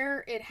remember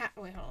where it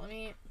happened. Wait, hold on. Let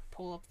me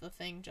pull up the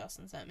thing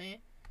Justin sent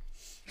me.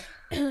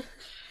 Yeah,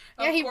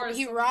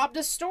 he robbed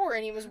a store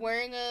and he was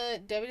wearing a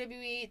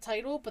WWE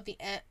title, but the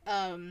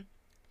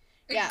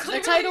the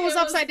title was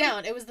upside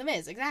down. It was The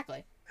Miz,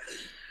 exactly.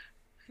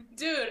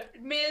 Dude,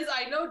 Miz,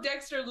 I know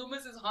Dexter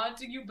Loomis is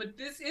haunting you, but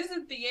this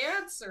isn't the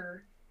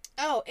answer.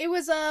 Oh, it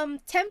was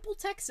Temple,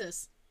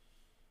 Texas.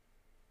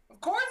 Of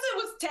course it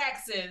was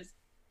Texas.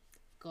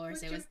 Of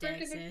course it was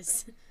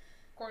Texas.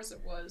 Of course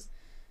it was.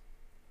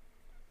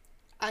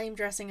 I am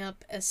dressing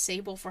up as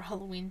Sable for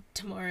Halloween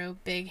tomorrow.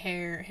 Big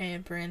hair,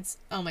 handprints.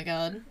 Oh my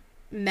god.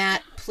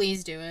 Matt,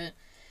 please do it.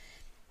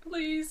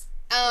 Please.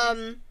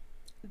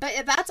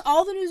 But that's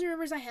all the news and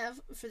rumors I have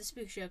for the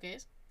Spook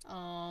Showcase.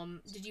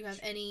 Did you have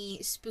any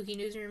spooky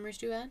news and rumors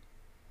to add?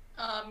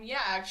 Yeah,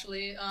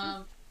 actually.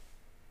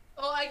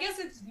 Well, I guess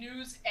it's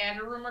news and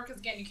a rumor, because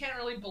again, you can't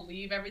really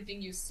believe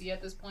everything you see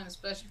at this point,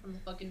 especially from the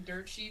fucking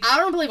dirt sheets. I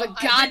don't believe a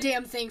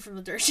goddamn thing from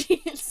the dirt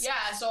sheets.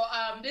 Yeah, so,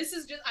 this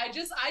is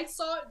I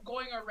saw it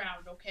going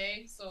around,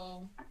 okay?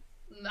 So,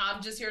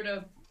 I'm just here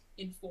to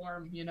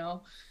inform, you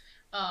know?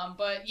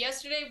 But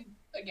yesterday,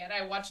 again,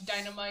 I watched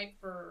Dynamite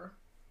for,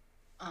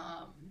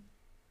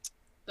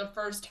 the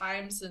first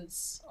time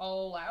since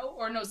All Out,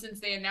 or no, since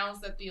they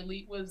announced that the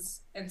Elite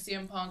was and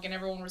CM Punk and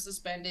everyone was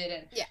suspended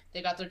and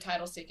they got their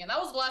titles taken. That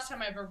was the last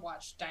time I ever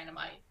watched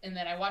Dynamite. And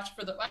then I watched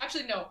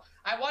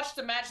I watched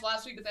the match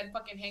last week, but then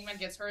fucking Hangman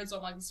gets hurt, so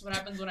I'm like, this is what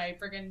happens when I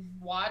freaking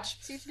watch,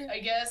 I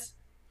guess.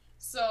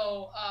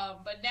 So,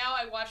 but now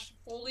I watched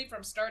fully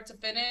from start to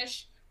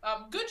finish.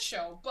 Good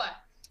show, but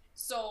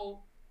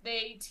so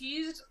they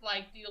teased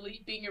like the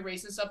Elite being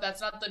erased and stuff.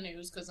 That's not the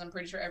news, because I'm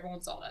pretty sure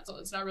everyone saw that, so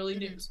it's not really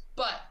news.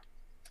 But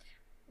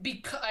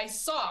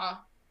because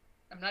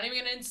I'm not even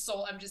gonna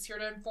insult, I'm just here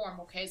to inform,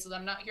 okay? So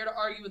I'm not here to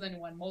argue with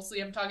anyone. Mostly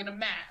I'm talking to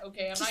Matt,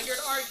 okay? I'm not here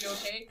to argue,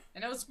 okay? I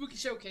know it's Spooky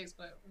Showcase,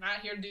 but I'm not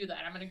here to do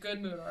that. I'm in a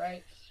good mood,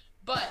 alright?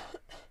 But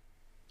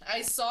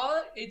I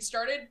saw it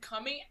started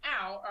coming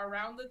out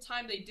around the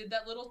time they did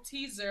that little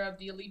teaser of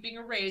the Elite being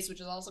erased,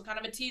 which is also kind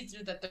of a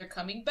teaser that they're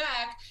coming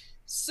back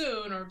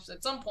soon, or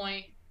at some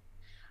point.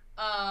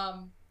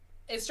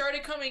 It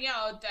started coming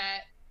out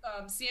that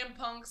CM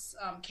Punk's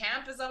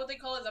camp, is that what they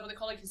call it? Is that what they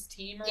call like his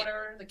team or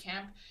whatever? The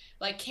camp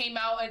like came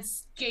out and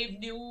gave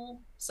new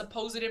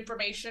supposed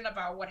information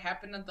about what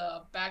happened at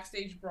the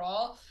backstage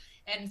brawl,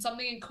 and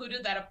something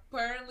included that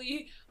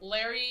apparently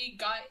Larry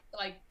got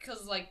like,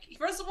 because like,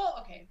 first of all,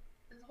 okay,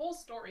 the whole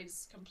story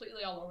is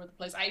completely all over the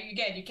place.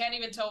 Again, you can't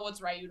even tell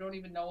what's right. You don't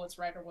even know what's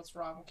right or what's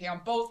wrong. Okay, on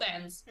both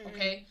ends.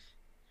 Okay,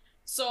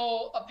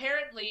 so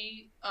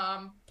apparently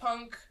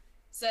Punk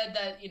said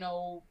that, you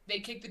know, they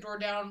kicked the door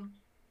down.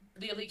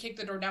 The Elite kicked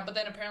the door down, but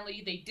then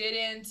apparently they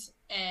didn't,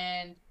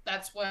 and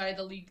that's why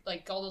the league,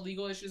 like, all the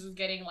legal issues was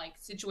getting like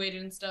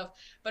situated and stuff.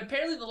 But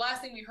apparently the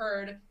last thing we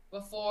heard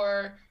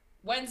before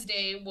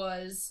Wednesday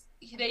was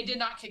they did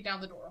not kick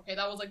down the door. Okay,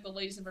 that was like the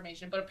latest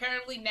information. But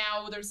apparently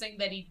now they're saying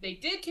that they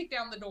did kick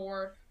down the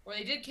door, or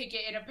they did kick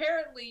it, and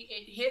apparently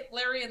it hit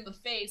Larry in the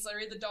face,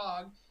 Larry the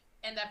dog,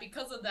 and that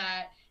because of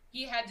that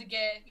he had to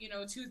get, you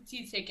know, 2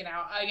 teeth taken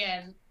out.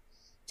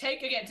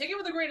 Take it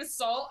with a grain of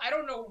salt. I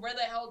don't know where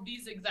the hell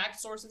these exact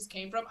sources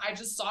came from. I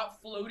just saw it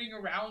floating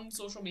around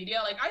social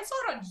media. Like, I saw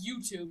it on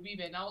YouTube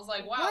even. I was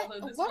like, wow.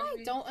 What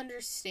I don't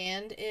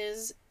understand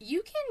is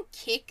you can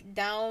kick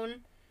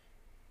down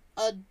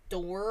a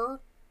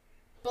door,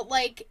 but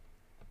like,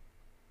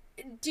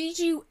 did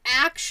you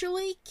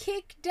actually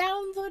kick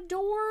down the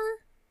door?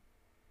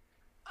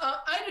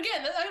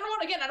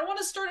 I don't want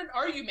to start an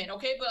argument,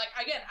 okay? But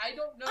like, again, I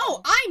don't know.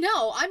 Oh, I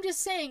know. I'm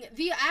just saying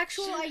the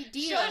actual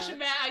idea. Shush,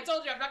 Matt. I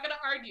told you I'm not gonna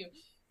argue.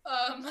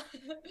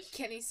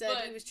 Kenny said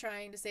he was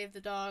trying to save the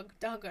dog.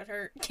 Dog got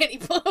hurt. Kenny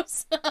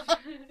blows up.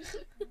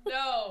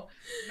 No,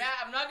 Matt,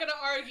 I'm not gonna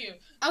argue.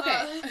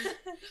 Okay.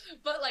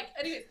 But like,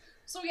 anyways.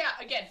 So yeah,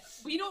 again,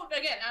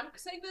 I'm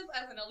saying this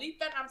as an Elite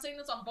fan, I'm saying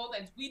this on both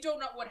ends. We don't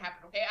know what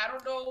happened, okay? I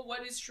don't know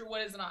what is true,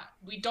 what is not.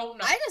 We don't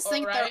know. I just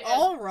think they're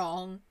all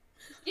wrong.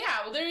 Yeah,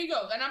 well, there you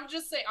go. And I'm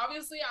just saying,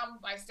 obviously,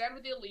 I stand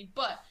with the Elite,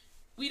 but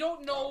we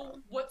don't know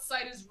what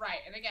side is right.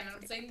 And again,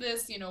 I'm saying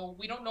this, you know,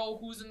 we don't know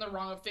who's in the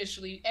wrong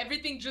officially.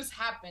 Everything just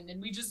happened,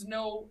 and we just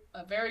know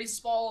a very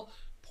small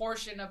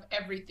portion of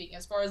everything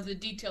as far as the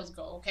details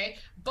go, okay?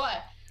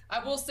 But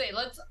I will say,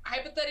 let's,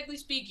 hypothetically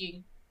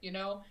speaking, you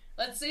know,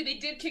 let's say they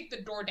did kick the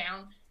door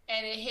down,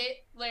 and it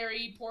hit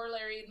poor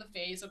Larry in the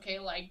face, okay?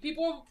 Like,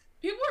 people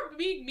are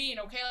being mean,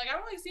 okay? Like, I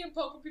don't like seeing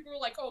Punk. People are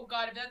like, oh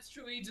god, if that's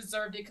true, he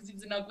deserved it because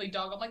he's an ugly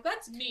dog. I'm like,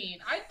 that's mean.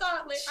 I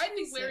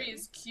think Larry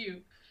is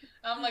cute.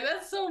 I'm like,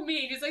 that's so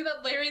mean. He's like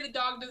that Larry the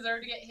dog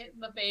deserved to get hit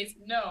in the face.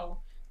 No.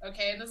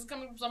 Okay, and this is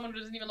coming from someone who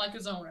doesn't even like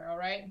his owner,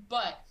 alright?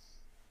 But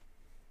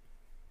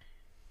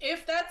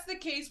if that's the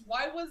case,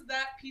 why was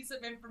that piece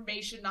of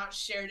information not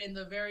shared in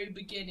the very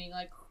beginning?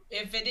 Like,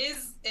 if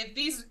this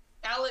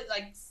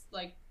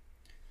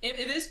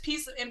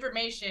piece of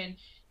information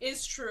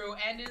is true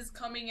and is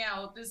coming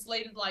out this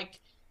late,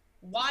 like,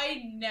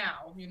 why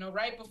now? You know,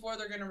 right before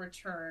they're gonna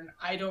return?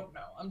 I don't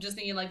know. I'm just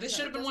thinking, like, this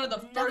should have been one of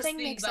the first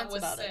things that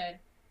was said.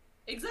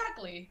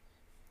 Exactly.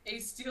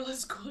 Ace Steel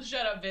is cool.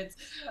 Shut up, Vince.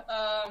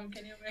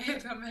 Can you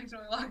come back to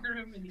my locker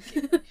room and you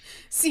can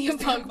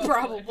CM Punk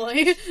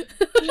probably.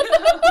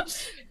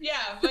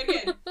 Yeah, but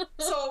again,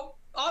 so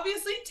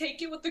obviously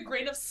take it with a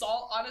grain of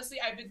salt. Honestly,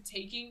 I've been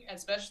taking,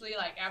 especially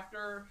like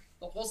after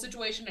the whole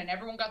situation and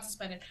everyone got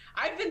suspended,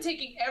 I've been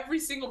taking every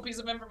single piece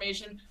of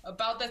information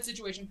about that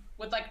situation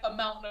with like a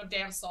mountain of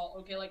damn salt.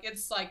 Okay, like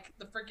it's like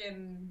the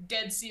freaking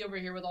Dead Sea over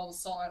here with all the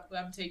salt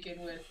I'm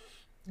taking with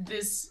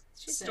this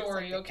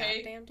story. Like the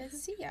okay, goddamn Dead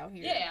Sea out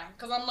here. yeah,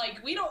 because I'm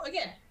like, we don't.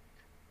 Again,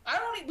 I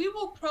don't. We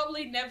will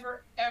probably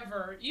never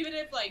ever, even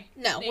if like.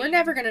 No, we're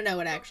never gonna know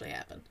what actually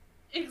happened.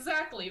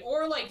 Exactly.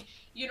 Or like,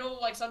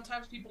 like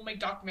sometimes people make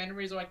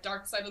documentaries or like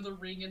Dark Side of the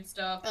Ring and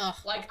stuff. Ugh,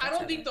 like I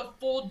don't think the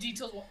full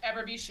details will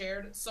ever be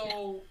shared.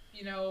 So,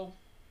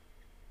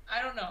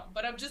 I don't know.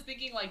 But I'm just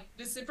thinking like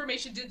this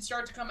information did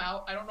start to come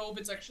out. I don't know if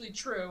it's actually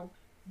true,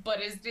 but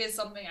it is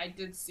something I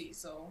did see.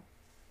 So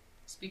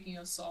speaking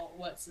of salt,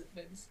 what's it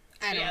been?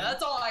 Yeah,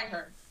 that's all I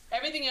heard.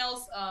 Everything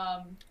else,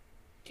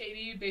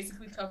 Katie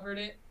basically covered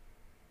it.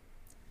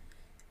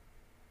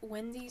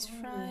 Wendy's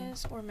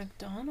fries or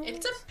McDonald's?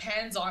 It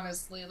depends,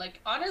 honestly.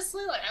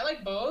 Honestly, I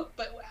like both,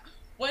 but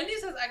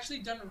Wendy's has actually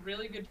done a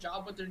really good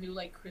job with their new,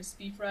 like,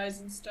 crispy fries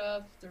and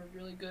stuff. They're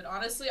really good.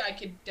 Honestly, I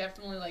could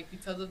definitely, like,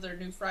 because of their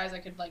new fries, I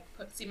could, like,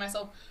 see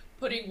myself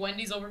putting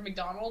Wendy's over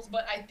McDonald's,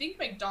 but I think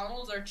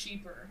McDonald's are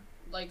cheaper.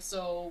 Like,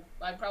 so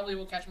I probably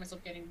will catch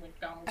myself getting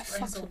McDonald's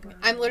fries over.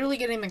 I'm literally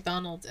getting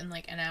McDonald's in,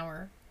 like, an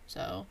hour,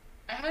 so.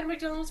 I had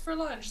McDonald's for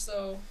lunch,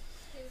 so.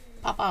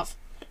 Pop off.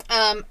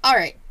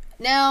 Alright.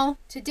 Now,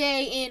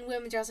 today in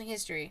women's wrestling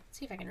history, let's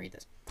see if I can read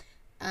this.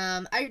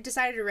 I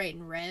decided to write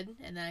in red,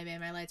 and then I made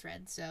my lights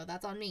red, so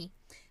that's on me.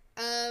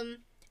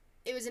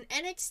 It was an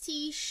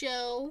NXT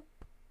show,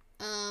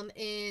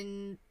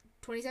 in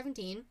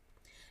 2017.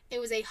 It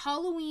was a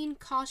Halloween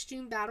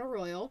costume battle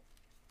royal.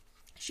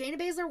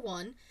 Shayna Baszler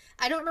won.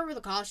 I don't remember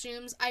the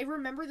costumes. I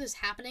remember this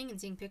happening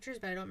and seeing pictures,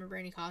 but I don't remember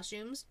any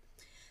costumes.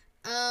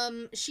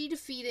 She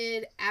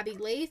defeated Abby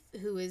Lath,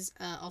 who is,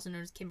 also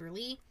known as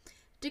Kimberly,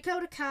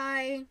 Dakota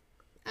Kai,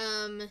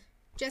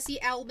 Jesse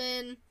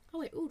Albin. Oh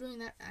wait, doing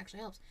that actually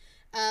helps.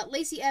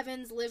 Lacey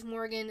Evans, Liv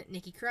Morgan,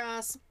 Nikki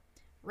Cross,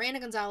 Randa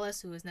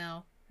Gonzalez, who is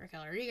now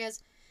Raquel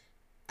Rodriguez,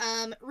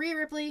 Rhea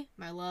Ripley,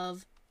 my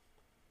love,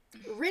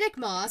 Riddick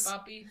Moss,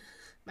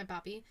 my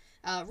poppy.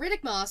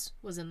 Riddick Moss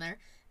was in there.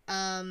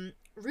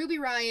 Ruby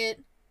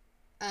Riott,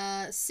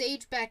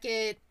 Sage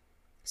Beckett,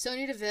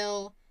 Sonya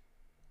Deville,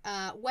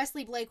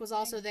 Wesley Blake was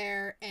also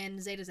there,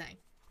 and Zeta Zhang.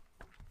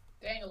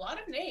 Dang, a lot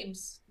of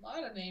names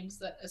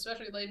that,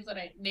 especially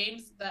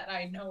names that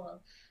I know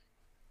of.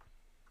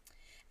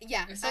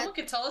 Yeah. If someone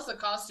could tell us the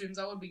costumes,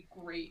 that would be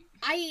great.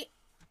 I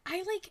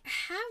like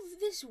have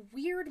this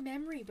weird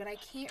memory, but I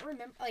can't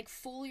remember, like,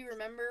 fully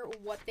remember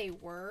what they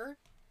were.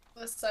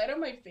 The side of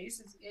my face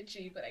is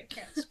itchy, but I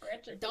can't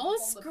scratch it.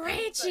 Don't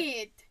scratch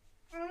it!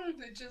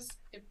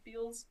 It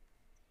feels,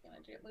 and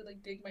I gently,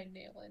 like, dig my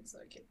nail in so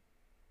I can.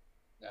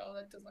 No,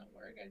 that doesn't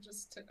work. I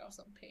just took off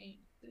some paint.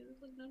 Is it,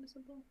 like,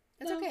 noticeable?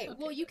 It's okay.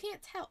 Well, you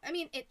can't tell. I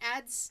mean, it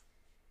adds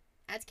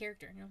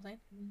character, you know what I'm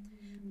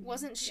saying?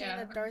 Wasn't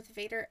Shayna Darth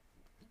Vader?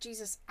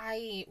 Jesus,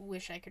 I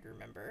wish I could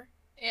remember.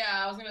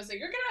 Yeah, I was gonna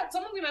say,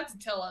 someone's gonna have to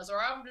tell us,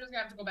 or I'm just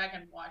gonna have to go back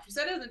and watch. You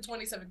said it was in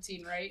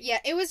 2017, right? Yeah,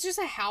 it was just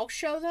a house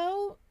show,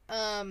 though.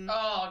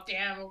 Oh,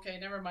 damn, okay,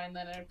 never mind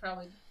then. I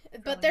probably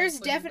but there's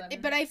definitely,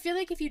 but I feel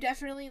like if you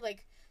definitely,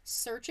 like,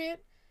 search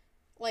it,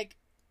 like,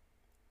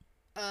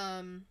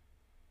 I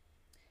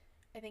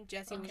think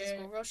Jessie was a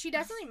schoolgirl. She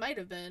definitely might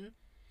have been.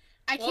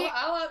 We'll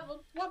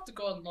have to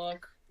go and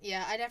look.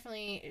 Yeah, I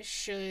definitely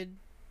should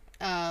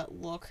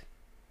look.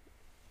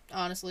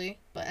 Honestly,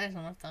 but I just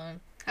don't have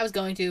time. I was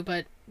going to,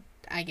 but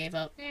I gave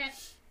up.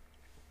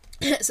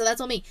 So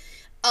that's on me.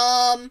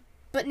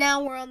 But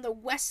now we're on the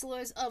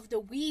wrestlers of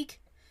the week.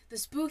 The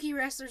spooky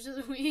wrestlers of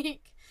the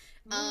week.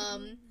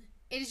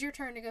 It is your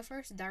turn to go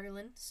first,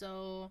 darling.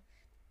 So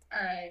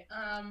alright,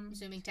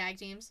 assuming tag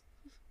teams.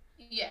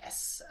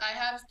 Yes, I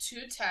have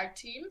 2 tag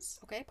teams.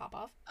 Okay, pop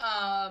off.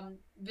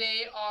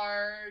 They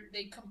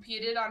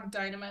competed on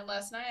Dynamite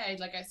last night.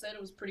 Like I said,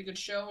 it was a pretty good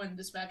show, and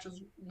this match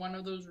was one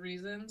of those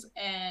reasons.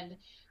 And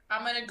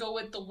I'm gonna go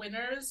with the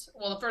winners.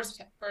 Well, the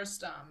first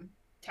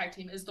tag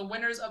team is the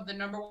winners of the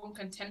 #1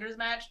 contenders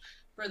match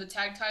for the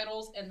tag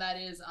titles, and that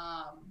is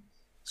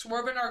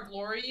Swerve in Our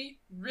Glory.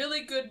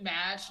 Really good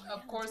match.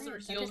 Of course, they're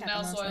heels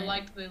now, so I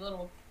liked the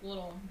little,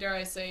 dare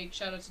I say,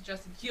 shout out to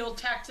Justin, heel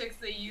tactics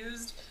they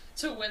used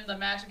to win the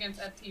match against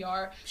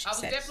FTR. I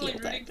was definitely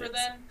rooting for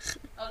them.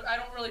 I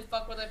don't really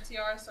fuck with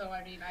FTR, so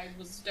I mean, I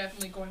was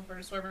definitely going for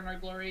Swerve in Our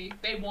Glory.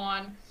 They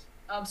won.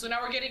 So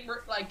now we're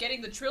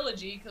getting the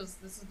trilogy, because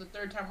this is the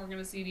 3rd time we're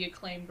gonna see the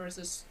Acclaim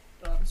versus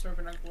Swerve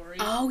in Our Glory.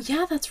 Oh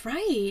yeah, that's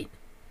right.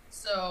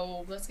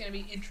 So that's gonna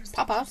be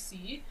interesting to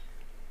see.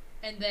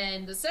 And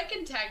then the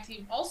second tag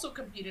team also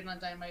competed on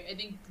Dynamite. I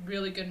think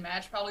really good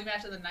match, probably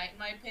match of the night in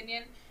my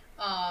opinion.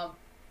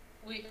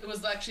 It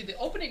was actually the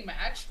opening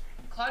match.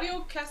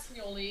 Claudio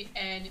Castagnoli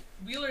and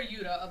Wheeler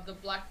Yuta of the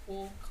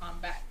Blackpool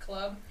Combat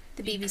Club.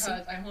 The BBC.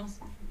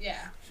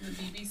 The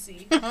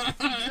BBC.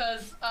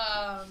 Because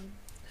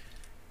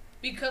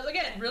because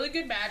again, really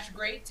good match,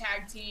 great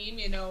tag team,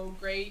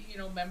 great,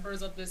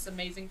 members of this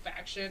amazing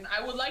faction.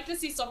 I would like to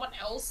see someone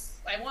else.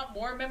 I want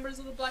more members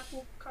of the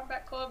Blackpool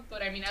Combat Club,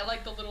 but I mean, I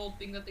like the little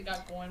thing that they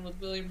got going with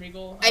William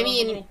Regal. I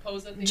mean, the little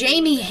pose that they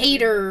Jamie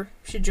Hayter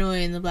should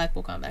join the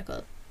Blackpool Combat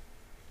Club.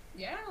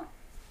 Yeah.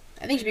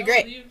 I think she'd be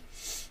great.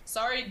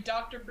 Sorry,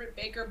 Dr. Britt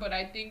Baker, but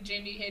I think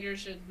Jamie Hayter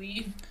should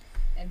leave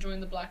and join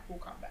the Blackpool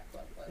Combat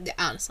Club. Yeah,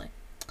 honestly.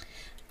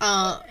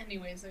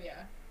 Anyways, so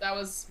yeah,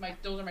 those are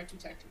my 2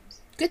 tag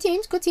teams. Good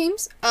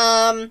teams.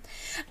 I'm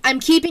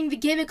keeping the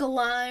gimmick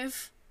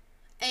alive,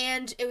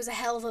 and it was a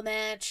hell of a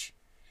match,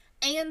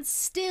 and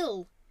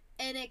still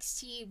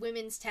NXT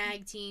Women's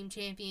Tag Team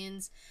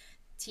Champions,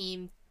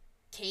 Team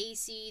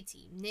Casey,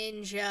 Team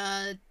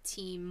Ninja,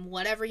 Team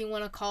whatever you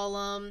want to call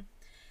them,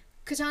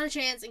 Katana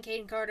Chance and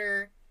Kayden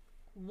Carter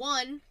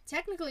won,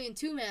 technically in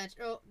 2 matches.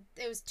 Oh,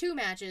 it was 2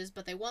 matches,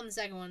 but they won the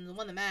second one, the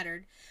one that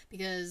mattered,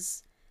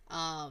 because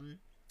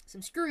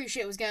some screwy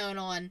shit was going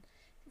on.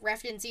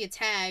 Ref didn't see a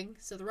tag,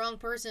 so the wrong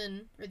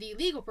person, or the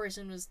illegal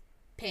person, was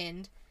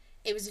pinned.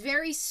 It was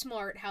very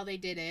smart how they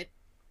did it.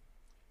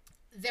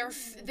 Their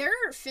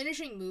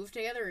finishing move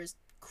together is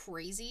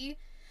crazy.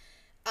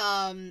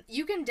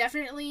 You can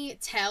definitely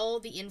tell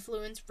the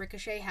influence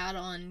Ricochet had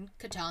on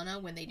Katana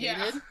when they did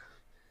it.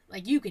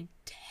 Like, you can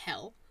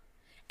tell.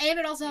 And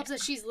it also helps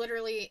that she's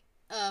literally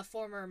a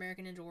former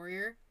American Ninja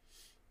Warrior.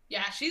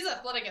 Yeah, she's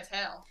athletic as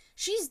hell.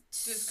 She's...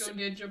 Disco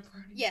Ninja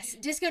Party. Yes,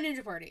 Disco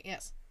Ninja Party,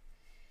 yes.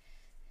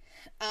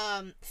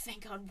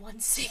 Thank God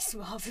 1-6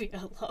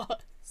 Mafia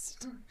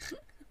lost.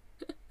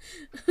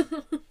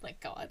 Oh my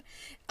God.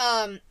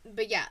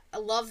 But yeah, I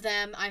love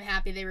them. I'm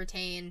happy they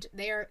retained.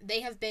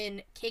 They have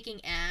been kicking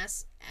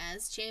ass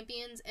as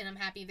champions, and I'm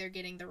happy they're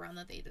getting the run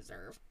that they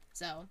deserve.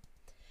 So,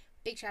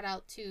 big shout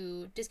out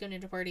to Disco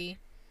Ninja Party,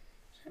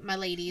 my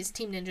ladies,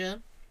 Team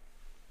Ninja.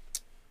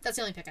 That's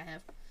the only pick I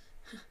have.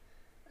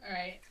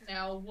 Alright,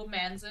 now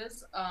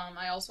Womans's.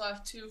 I also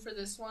have 2 for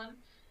this one.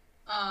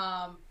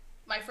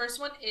 My first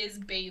one is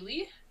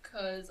Bayley,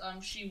 because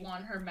she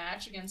won her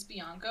match against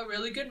Bianca.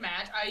 Really good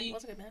match. It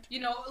was a good match.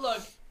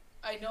 Look,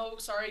 I know,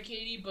 sorry,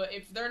 Katie, but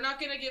if they're not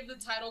going to give the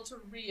title to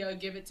Rhea,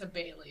 give it to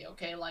Bayley,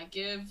 okay? Like,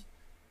 give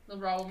the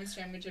Raw Women's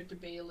Championship to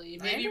Bayley.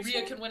 Maybe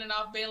Rhea can win it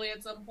off Bayley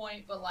at some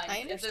point, but, like,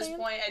 at this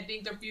point, I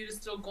think their feud is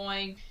still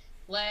going.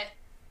 Let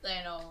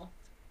Bayley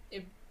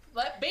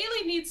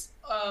needs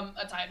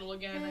a title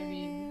again. I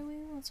mean, we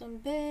want some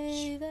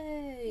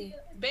Bayley.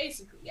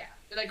 Basically, yeah.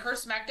 Like her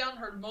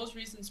most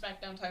recent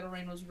SmackDown title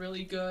reign was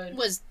really good.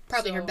 Was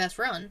probably her best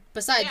run,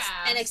 besides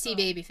NXT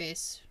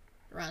babyface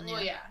run.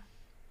 Well, yeah.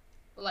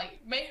 Like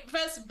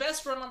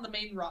best run on the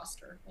main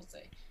roster, we'll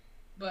say.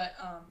 But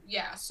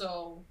yeah.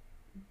 So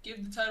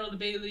give the title to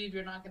Bayley if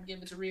you're not gonna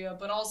give it to Rhea.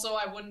 But also,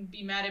 I wouldn't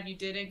be mad if you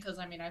didn't, because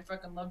I mean, I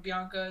fucking love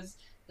Bianca's,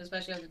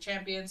 especially as a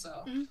champion.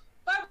 So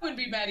I wouldn't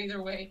be mad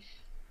either way.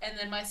 And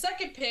then my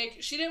second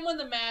pick, she didn't win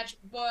the match,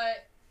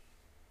 but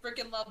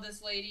freaking love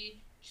this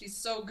lady. She's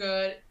so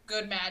good.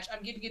 Good match.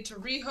 I'm giving it to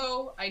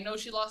Riho. I know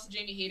she lost to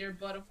Jamie Hayter,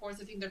 but of course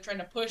I think they're trying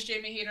to push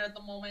Jamie Hayter at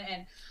the moment.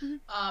 And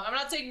I'm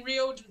not saying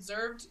Riho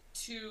deserved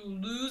to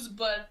lose,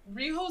 but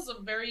Riho's a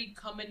very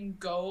come and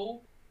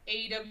go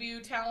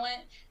AEW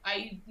talent.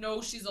 I know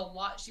she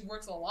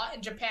works a lot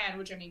in Japan,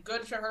 which I mean,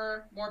 good for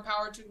her. More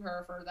power to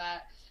her for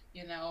that,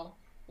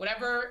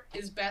 Whatever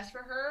is best for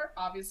her,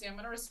 obviously I'm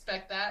going to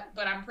respect that,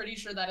 but I'm pretty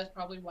sure that is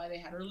probably why they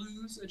had her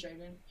lose, which I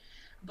didn't.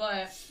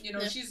 But,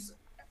 she's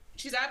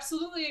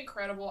absolutely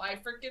incredible. I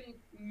freaking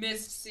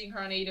missed seeing her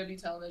on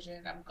AEW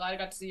television. I'm glad I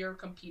got to see her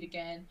compete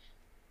again.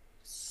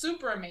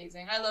 Super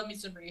amazing. I love me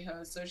some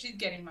Riho, so she's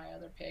getting my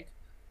other pick.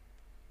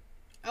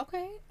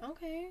 Okay.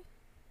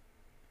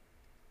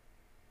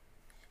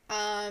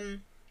 I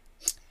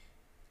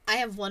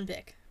have 1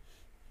 pick.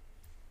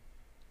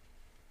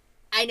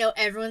 I know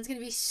everyone's gonna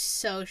be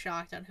so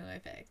shocked on who I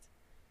picked.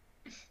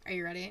 Are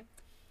you ready?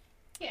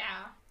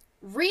 Yeah.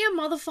 Rhea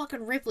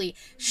motherfucking Ripley.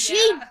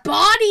 She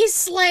body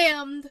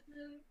slammed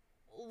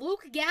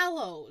Luke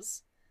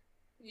Gallows.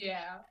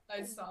 Yeah,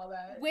 I saw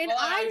that. When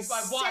I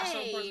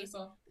say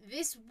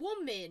this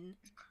woman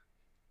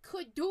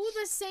could do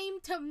the same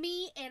to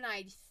me and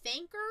I'd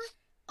thank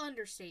her,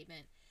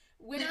 understatement.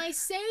 When I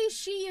say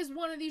she is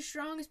one of the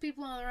strongest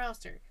people on the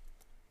roster,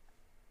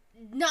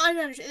 not an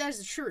understatement, that's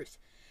the truth.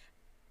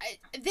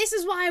 This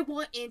is why I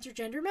want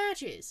intergender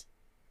matches.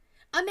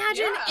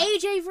 Imagine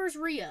AJ versus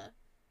Rhea,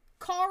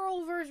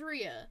 Carl versus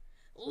Rhea,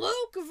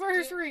 Luke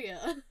versus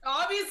Rhea.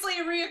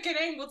 Obviously, Rhea can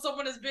hang with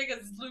someone as big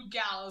as Luke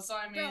Gallows, so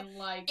I mean,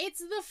 it's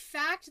the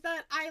fact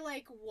that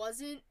I,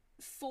 wasn't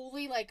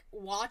fully,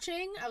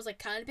 watching. I was,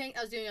 kind of paying.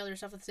 I was doing other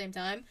stuff at the same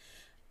time.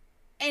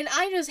 And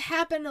I just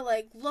happened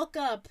to, look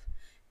up,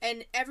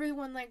 and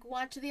everyone,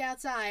 went to the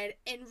outside,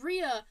 and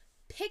Rhea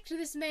picked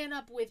this man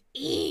up with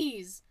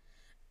ease.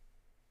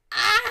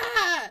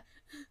 Ah!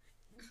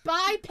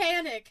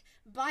 Panic.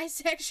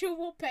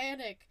 Bisexual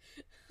panic.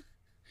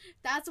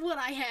 That's what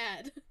I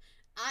had.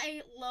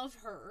 I love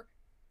her.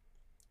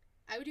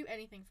 I would do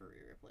anything for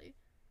Rhea Ripley.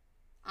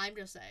 I'm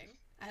just saying.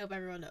 I hope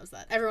everyone knows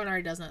that. Everyone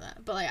already does know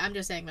that. But, like, I'm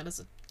just saying that as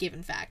a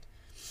given fact.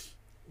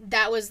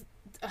 That was,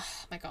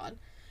 oh my god,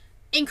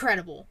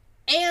 incredible.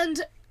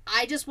 And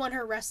I just want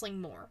her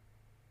wrestling more.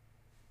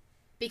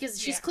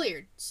 Because she's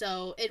cleared.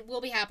 So it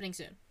will be happening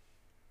soon.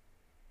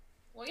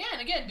 Well, yeah,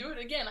 and again, do it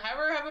again. Let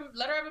her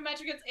have a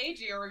match against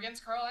AJ or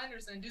against Carl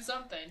Anderson. Do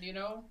something, you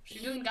know? She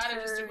doesn't gotta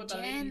just stick with the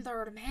ladies.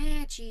 Intergender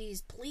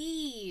matches,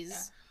 please. Yeah.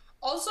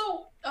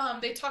 Also,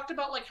 they talked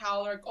about, like,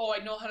 how, like, oh,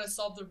 I know how to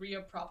solve the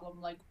Rhea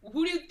problem. Like,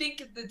 who do you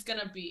think it's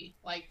gonna be?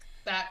 Like,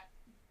 that...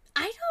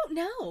 I don't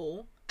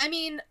know. I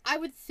mean, I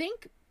would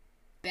think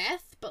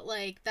Beth, but,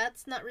 like,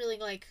 that's not really,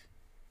 like...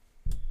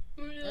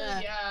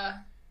 Yeah.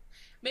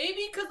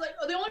 Maybe because, like,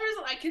 the only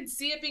reason I can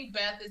see it being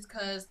Beth is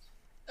because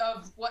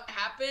of what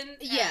happened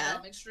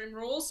at Extreme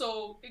Rules,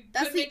 so it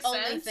that's could make sense.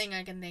 That's the only thing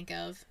I can think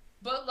of.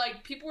 But,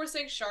 like, people were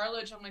saying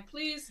Charlotte, I'm like,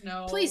 please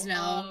no. Please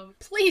no.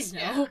 Please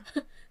no.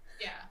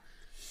 Yeah.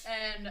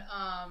 And,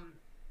 I'm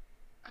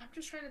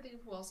just trying to think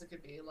of who else it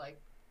could be.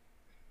 Like,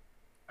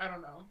 I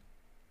don't know.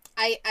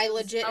 I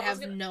legit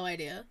have no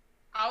idea.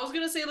 I was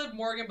gonna say Liv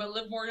Morgan, but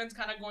Liv Morgan's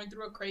kind of going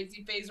through a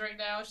crazy phase right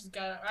now. She's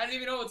got, I don't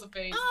even know it's a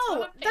phase.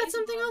 Oh, that's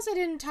something else I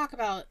didn't talk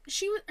about.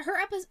 She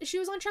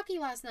was on Chucky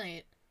last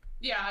night.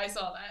 Yeah, I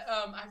saw that.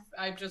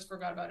 I just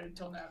forgot about it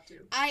until now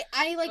too. I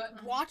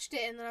watched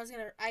it and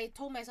then I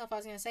told myself I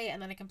was gonna say it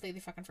and then I completely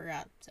fucking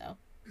forgot.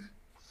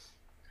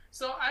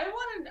 So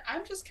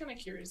I'm just kind of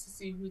curious to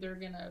see who they're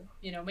gonna,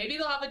 you know, maybe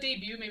they'll have a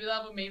debut, maybe they'll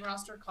have a main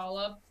roster call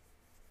up.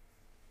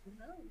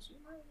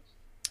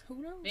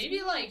 Who knows?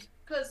 Maybe like,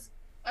 cause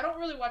I don't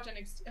really watch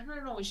NXT. I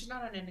don't know. She's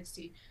not on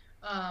NXT.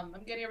 I'm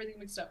getting everything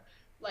mixed up.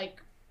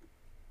 Like,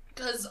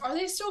 cause are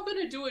they still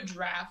gonna do a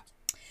draft?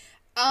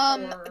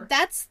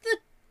 That's the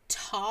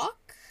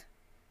talk.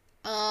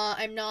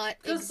 I'm not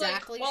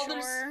exactly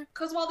sure.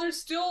 Because while there's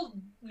still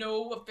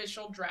no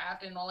official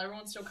draft and while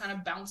everyone's still kind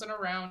of bouncing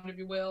around, if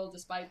you will,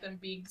 despite them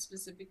being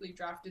specifically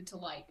drafted to,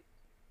 like,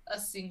 a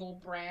single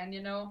brand,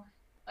 you know?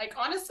 Like,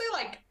 honestly,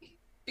 like,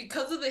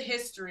 because of the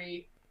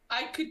history,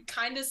 I could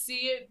kind of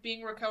see it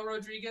being Raquel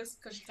Rodriguez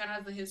because she kind of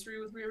has the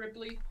history with Rhea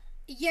Ripley.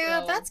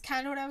 Yeah, so, that's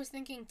kind of what I was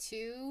thinking,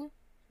 too.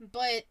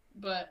 But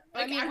like,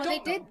 I mean,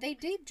 they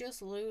did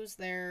just lose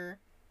their,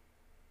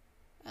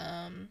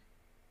 I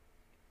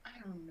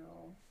don't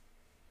know.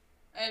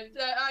 And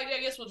I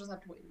guess we'll just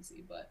have to wait and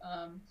see, but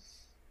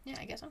yeah,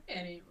 I guess so.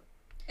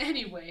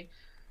 Anyway,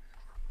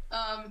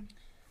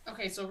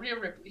 okay, so Rhea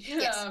Ripley.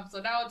 Yes.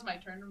 So now it's my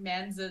turn.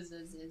 Manzes.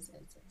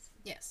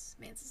 Yes,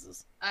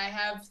 Manzes. I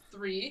have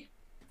 3.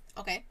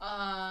 Okay.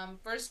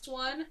 First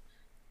one,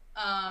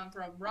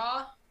 from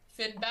Raw,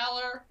 Finn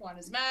Balor won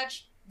his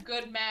match.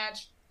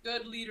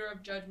 Good leader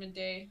of Judgment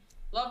Day.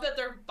 Love that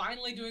they're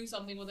finally doing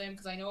something with him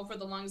because I know for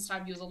the longest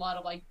time he was a lot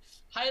of, like,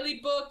 highly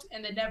booked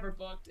and then never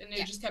booked and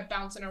they just kept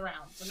bouncing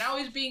around. So now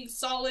he's being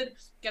solid,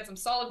 get some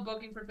solid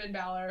booking for Finn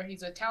Balor.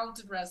 He's a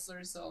talented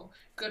wrestler, so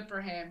good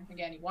for him.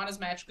 Again, he won his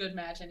match, good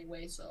match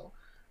anyway, so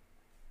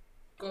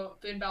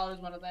Finn Balor is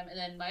one of them. And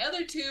then my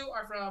other 2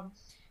 are from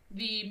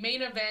the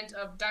main event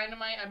of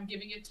Dynamite. I'm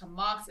giving it to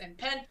Mox and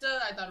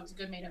Penta. I thought it was a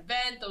good main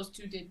event. Those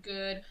 2 did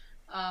good.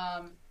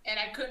 And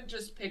I couldn't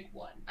just pick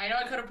one. I know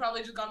I could have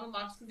probably just gone with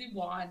Mox because he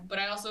won, but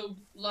I also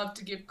love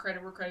to give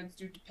credit where credit's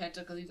due to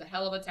Penta because he's a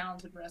hell of a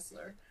talented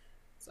wrestler.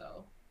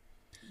 So,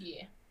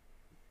 yeah.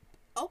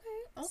 Okay.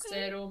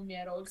 Cero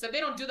miedo. Except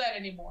they don't do that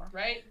anymore,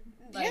 right?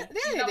 Like, yeah,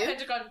 he's they now do.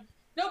 Pentagon.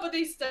 No, but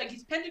he's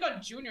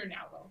Pentagon Junior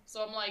now, though.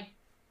 So I'm like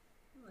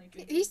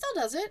he still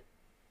does it.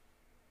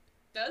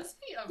 Does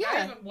he? Yeah. I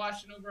haven't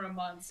watched it over a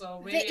month,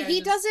 so maybe he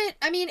does it.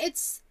 I mean,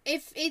 it's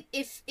if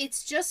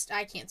it's just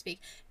I can't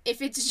speak.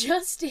 If it's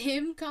just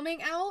him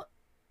coming out,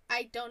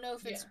 I don't know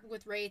if it's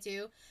with Ray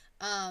too.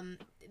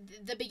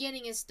 The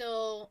beginning is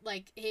still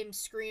like him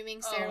screaming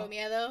 "Cero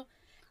miedo,"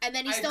 and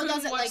then he still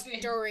does it like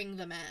during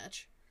the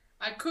match.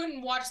 I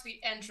couldn't watch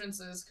the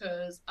entrances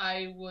because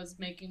I was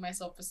making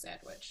myself a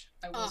sandwich.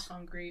 I was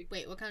hungry.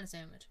 Wait, what kind of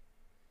sandwich?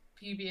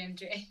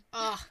 PB&J.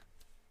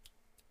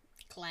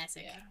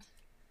 Classic. Yeah.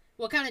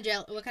 What kind of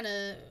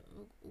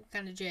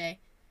J?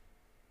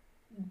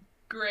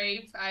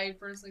 Grape. I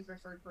personally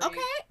prefer grape. Okay.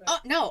 But... Oh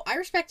no, I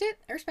respect it.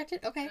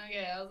 Okay.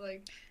 Okay, I was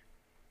like.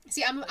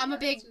 See, I'm a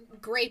big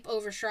grape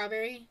over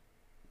strawberry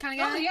kind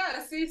of guy. Oh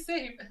yeah, see,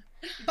 same.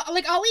 But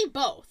like, I'll eat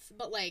both,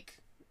 but like,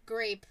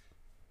 grape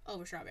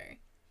over strawberry.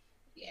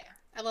 Yeah.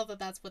 I love that.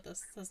 That's what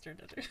this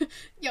turned into.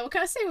 Yeah, what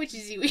kind of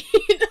sandwiches you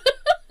eat?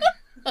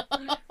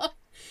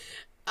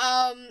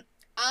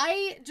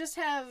 I just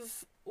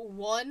have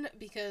one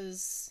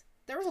because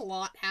there was a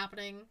lot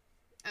happening.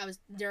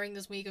 During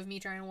this week of me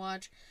trying to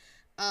watch.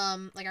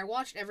 Like I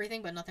watched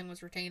everything, but nothing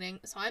was retaining.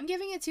 So I'm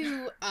giving it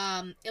to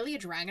Ilya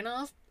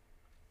Dragunov.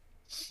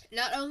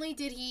 Not only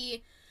did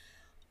he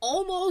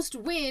almost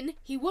win,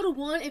 he would have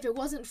won if it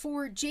wasn't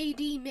for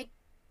JD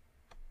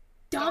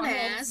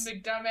McDumbass.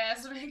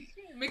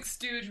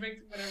 McStooge,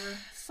 whatever.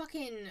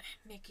 Fucking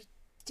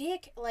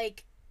McDick.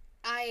 Like,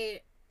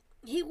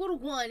 he would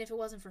have won if it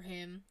wasn't for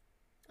him.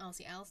 Oh,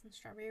 see, Alice and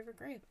Strawberry Over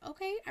Grape.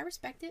 Okay, I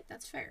respect it.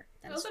 That's fair.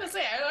 I was gonna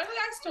say, I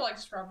still like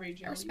strawberry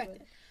jelly. I respect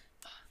it.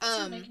 This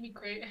is making me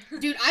great.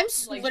 Dude, I'm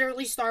like,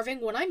 literally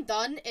starving. When I'm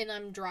done and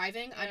I'm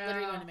driving, I'm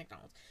literally going to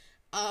McDonald's.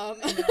 I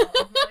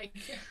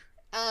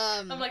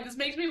know, I'm like, this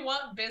makes me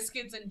want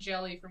biscuits and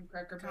jelly from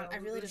Cracker Barrel. I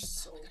really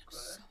just so good.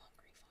 So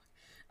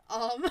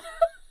hungry.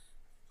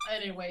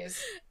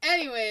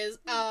 Anyways,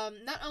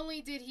 not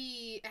only did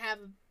he have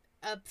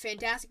a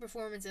fantastic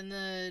performance in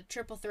the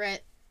Triple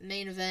Threat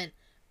main event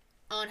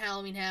on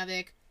Halloween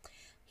Havoc,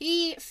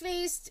 he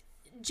faced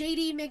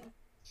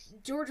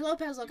George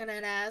Lopez looking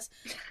at ass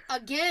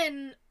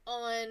again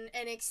on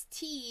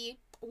NXT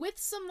with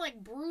some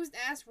like bruised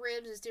ass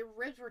ribs. His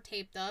ribs were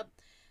taped up.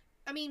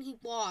 I mean, he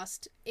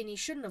lost, and he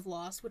shouldn't have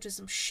lost, which is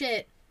some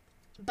shit,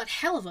 but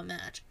hell of a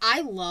match.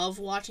 I love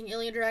watching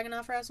Ilya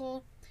Dragunov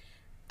wrestle.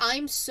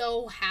 I'm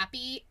so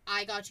happy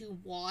I got to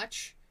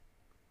watch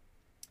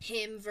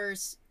him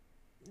versus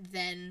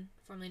then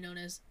formerly known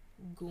as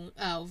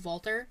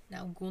Walter,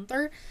 now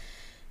Gunther.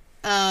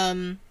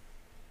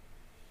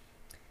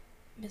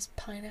 Miss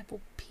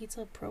Pineapple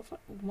Pizza Profile.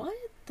 What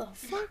the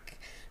fuck?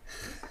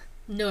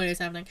 No idea what's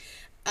happening.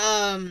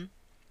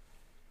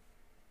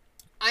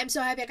 I'm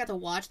so happy I got to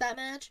watch that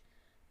match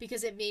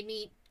because it made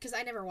me, because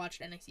I never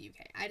watched NXT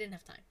UK. I didn't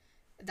have time.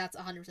 That's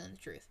 100% the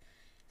truth.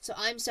 So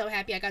I'm so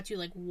happy I got to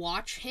like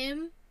watch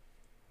him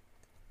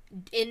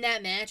in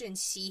that match and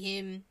see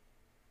him.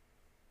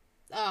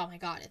 Oh my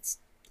god,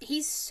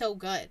 he's so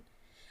good.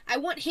 I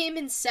want him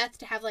and Seth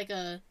to have like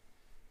a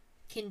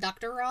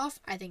conductor off.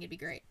 I think it'd be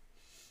great.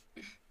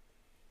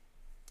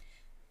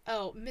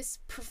 Oh, Miss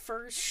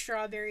prefers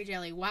strawberry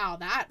jelly. Wow,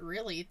 that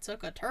really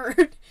took a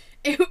turn.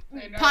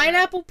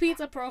 Pineapple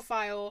Pizza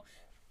Profile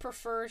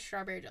prefers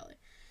strawberry jelly.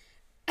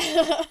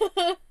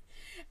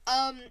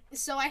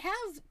 So I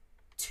have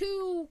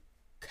two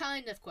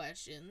kind of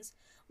questions.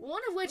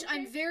 One of which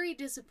I'm very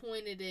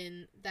disappointed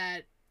in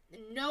that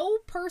no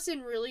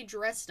person really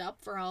dressed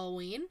up for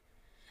Halloween.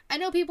 I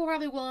know people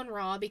probably will on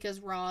Raw because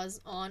Raw's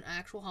on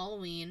actual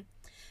Halloween.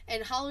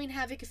 And Halloween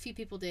Havoc, a few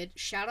people did.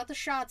 Shout out to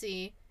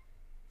Shotzi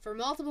for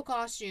multiple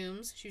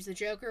costumes. She was the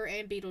Joker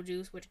and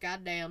Beetlejuice, which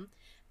goddamn.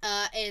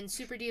 And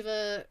Super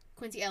Diva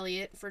Quincy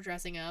Elliott for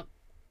dressing up.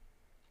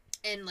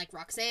 And like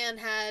Roxanne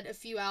had a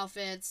few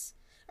outfits,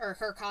 or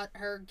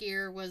her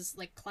gear was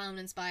like clown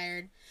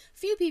inspired.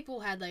 Few people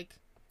had like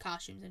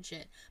costumes and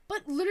shit,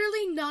 but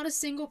literally not a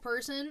single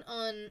person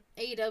on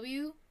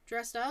AEW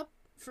dressed up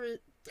for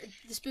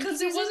the spooky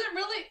season. Because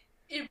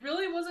it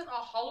really wasn't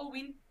a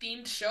Halloween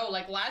themed show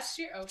like last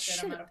year. Oh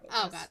shit, I'm out of focus.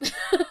 Oh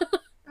god.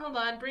 Hold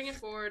on, bring it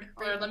forward.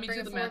 Or let me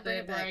do the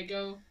method where I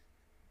go.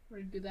 Where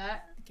do you do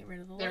that? Get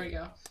rid of the light. There we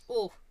go.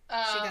 Oh,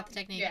 she got the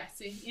technique. Yeah,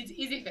 see, it's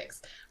easy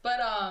fix. But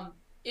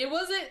it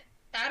wasn't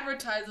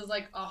advertised as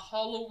like a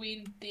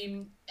Halloween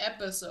themed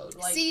episode.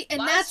 Like, see, and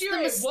last that's year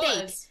the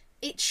mistake.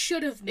 It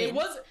should have been.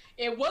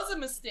 It was a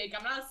mistake.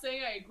 I'm not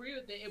saying I agree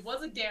with it. It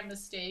was a damn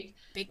mistake,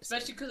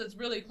 especially because it's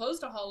really close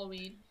to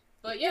Halloween.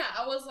 But yeah,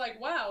 I was like,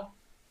 wow.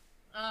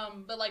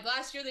 But like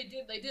last year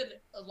they did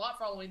a lot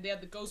for Halloween. They had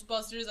the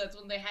Ghostbusters. That's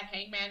when they had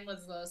Hangman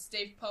was the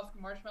Stay Puft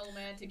Marshmallow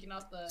Man taking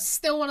off the.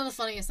 Still one of the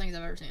funniest things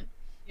I've ever seen.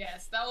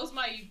 Yes, that was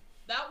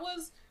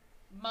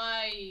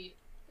my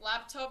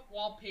laptop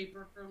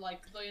wallpaper for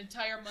like the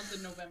entire month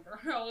of November.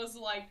 I was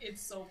like,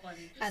 it's so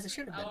funny. As it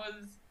should have been.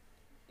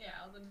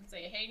 I was gonna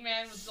say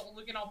Hangman was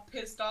looking all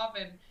pissed off,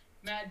 and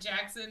Matt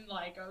Jackson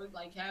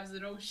has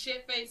an oh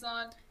shit face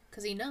on.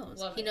 Because he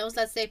knows. He knows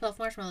that Stay Puft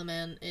Marshmallow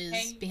Man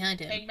is behind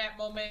him. Hangman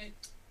moment.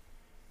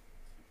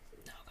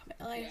 Oh, God,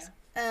 my eyes.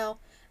 Yeah.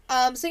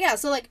 Ow.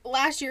 So like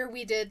last year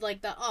we did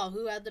like the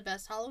who had the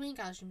best Halloween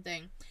costume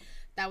thing.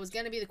 That was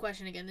gonna be the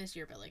question again this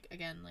year, but like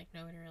again, like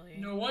no one really.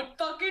 No one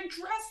fucking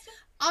dressed.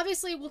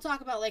 Obviously, we'll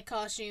talk about like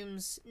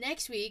costumes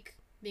next week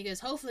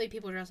because hopefully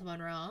people dress up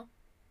on Raw.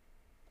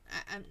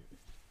 I'm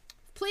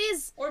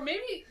please. Or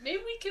maybe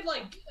we could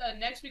like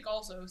next week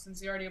also,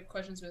 since you already have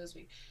questions for this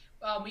week.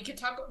 We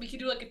could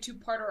do like a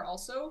two-parter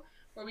also,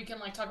 where we can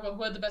like talk about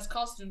who had the best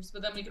costumes,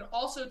 but then we could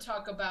also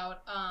talk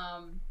about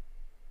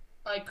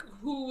like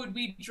who would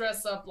we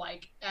dress up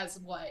like as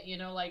what,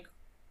 like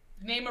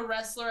name a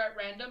wrestler at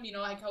random,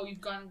 like how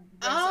you've gone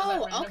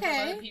wrestlers at random for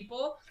other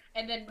people,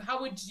 and then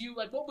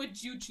what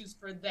would you choose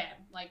for them,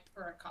 like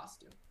for a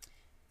costume?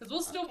 Because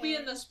we'll still be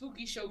in the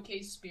spooky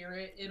showcase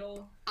spirit.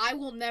 I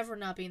will never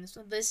not be in this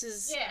one. This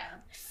is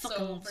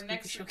so for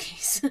next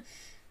showcase.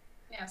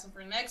 Yeah, so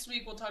for next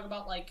week we'll talk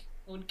about like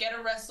we'll get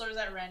a wrestlers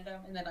at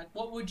random, and then like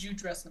what would you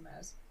dress them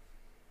as,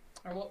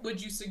 or what would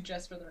you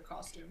suggest for their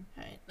costume?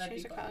 Alright,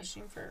 choose a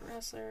costume for a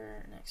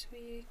wrestler next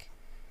week.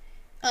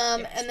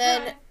 And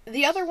then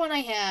the other one I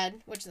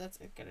had, which that's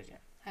a good idea.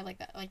 I like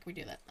that. I like we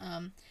do that.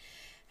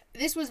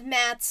 This was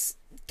Matt's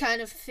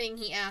kind of thing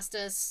he asked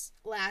us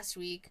last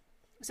week.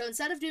 So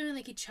instead of doing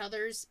like each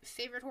other's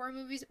favorite horror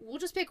movies, we'll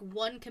just pick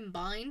one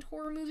combined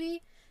horror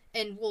movie,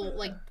 and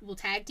we'll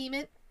tag team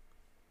it.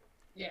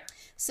 Yeah.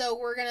 So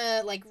we're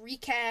gonna like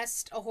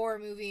recast a horror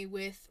movie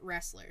with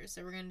wrestlers.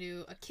 So we're gonna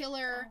do a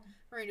killer.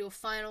 We're gonna do a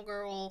final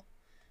girl,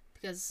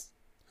 because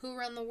Who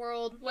Run the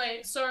World.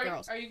 Wait, sorry.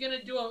 Girls. Are we gonna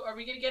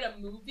get a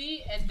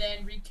movie and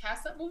then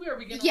recast that movie, or are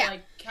we gonna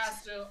like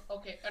cast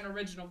an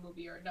original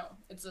movie, or no?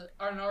 It's an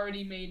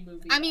already made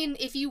movie. I mean,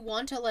 if you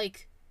want to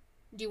like,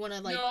 do you want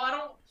to like? No, I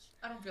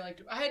don't feel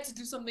like I had to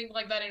do something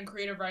like that in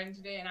creative writing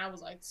today, and I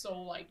was like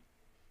so like.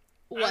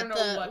 What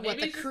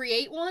the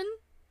create one?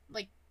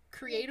 Like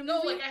create a movie?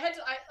 No, like I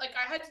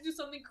had to do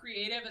something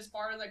creative as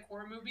far as like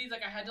horror movies.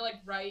 Like I had to like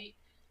write,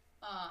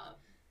 I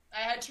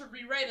had to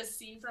rewrite a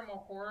scene from a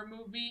horror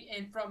movie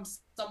and from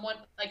someone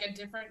like a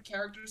different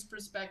character's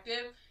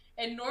perspective.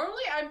 And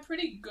normally I'm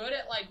pretty good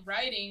at like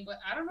writing, but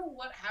I don't know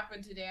what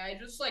happened today. I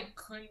just like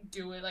couldn't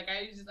do it. Like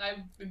I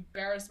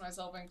embarrassed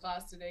myself in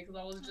class today because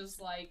I was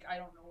just like I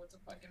don't know what to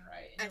fucking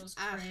write. And it was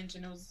cringe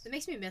and it was. It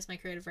makes me miss my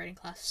creative writing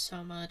class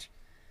so much.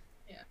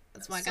 Yeah,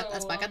 that's why I got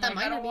that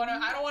minor.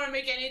 I don't want to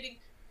make anything.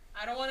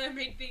 I don't want to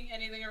make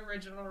anything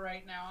original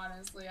right now.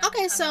 Honestly, I'm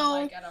okay, so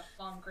like at a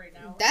funk right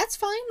now. That's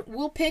fine.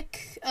 We'll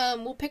pick a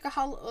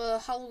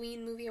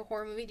Halloween movie, a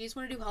horror movie. Do you just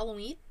want to do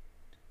Halloween?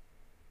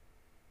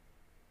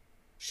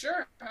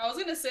 Sure. I was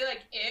gonna say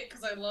like It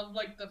because I love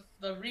like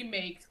the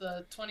remake,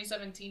 the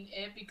 2017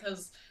 It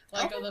because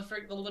like of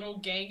the little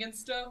gang and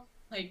stuff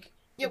like.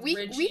 Yeah, we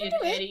can do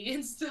Eddie it.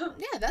 And stuff.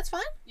 Yeah, that's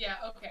fine. Yeah.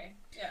 Okay.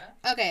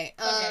 Yeah. Okay.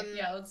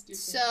 Yeah. Let's do.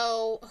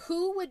 So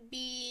who would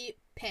be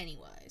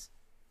Pennywise?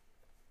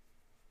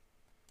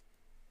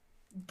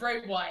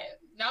 Bray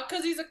Wyatt. Not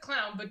because he's a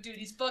clown, but dude,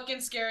 he's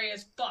fucking scary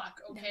as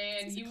fuck. Okay,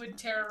 and he would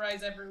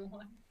terrorize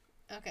everyone.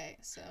 Okay,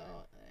 so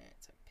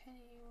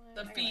Pennywise.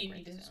 The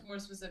Fiend, more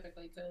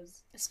specifically,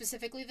 because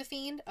specifically the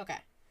Fiend. Okay.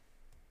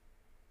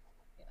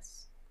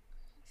 Yes.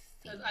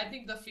 Because I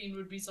think the Fiend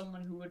would be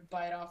someone who would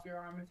bite off your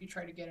arm if you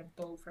try to get a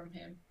bow from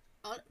him.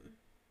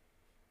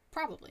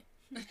 Probably.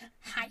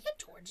 Hiya,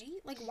 Georgie.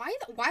 Like, why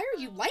are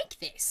you like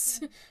this?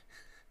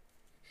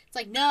 It's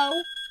like,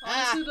 no.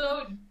 Honestly,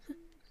 though.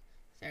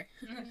 Sorry.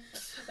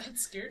 That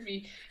scared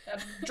me.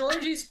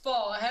 Georgie's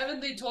fault. Haven't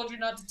they told you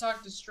not to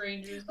talk to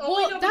strangers? Oh,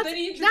 well, but then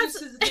he introduced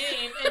his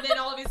name, and then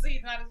obviously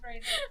he's not a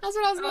stranger. That's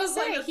what I was going to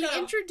say. Like, he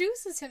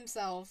introduces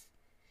himself.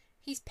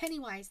 He's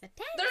Pennywise the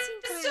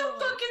dancing clown. They're still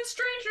fucking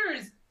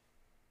strangers!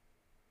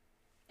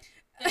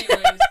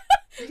 Anyways.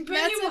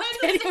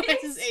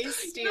 Pennywise is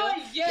Ace Steel. No,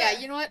 yeah,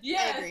 you know what?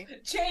 Yes. I agree.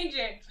 Change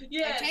it.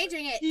 Yes. I'm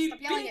changing it.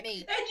 Stop yelling at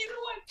me. And you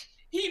know what?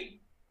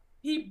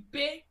 He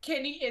bit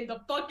Kenny in the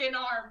fucking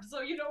arm.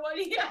 So you know what?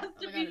 He has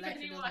to be Pennywise. That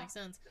actually does make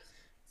sense.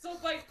 So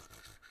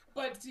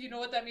but you know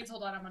what that means?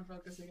 Hold on, I'm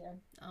unfocused again.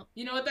 Oh.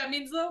 You know what that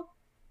means though?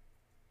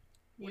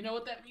 You know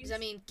what that means? Does that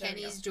mean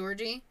Kenny's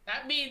Georgie?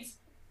 That means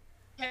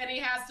Kenny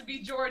has to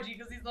be Georgie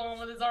because he's the one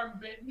with his arm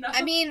bitten up.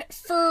 I mean,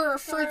 for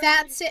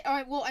that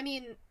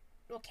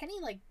Kenny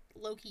like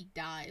Loki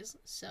dies,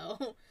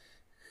 so.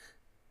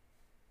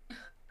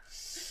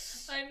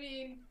 I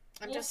mean,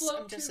 I'm just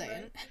saying.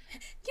 Right?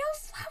 You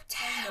float too.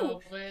 I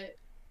know, but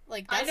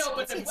like I know,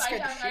 but I know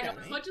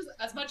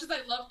as much as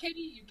I love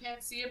Kenny, you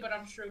can't see it, but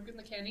I'm stroking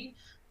the Kenny.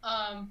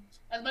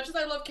 As much as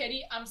I love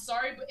Kenny, I'm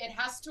sorry, but it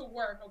has to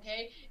work,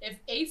 okay? If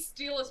Ace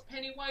Steel is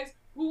Pennywise,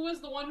 who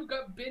was the one who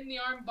got bitten in the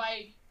arm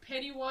by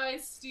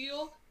Pennywise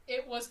Steel?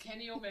 It was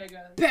Kenny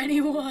Omega.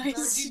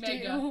 Pennywise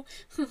Steel.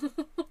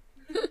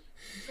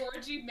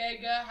 Georgie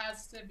Mega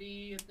has to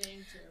be a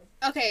thing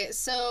too. Okay,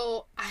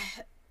 so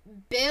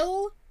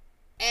Bill,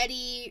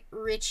 Eddie,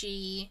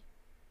 Richie,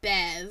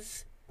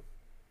 Bev.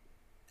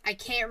 I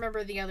can't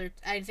remember the other.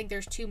 I think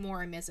there's two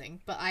more I'm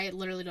missing, but I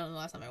literally don't know the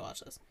last time I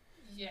watched this.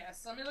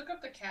 Yes, let me look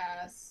up the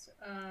cast.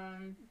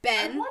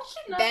 Ben.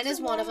 Ben is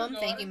one of them.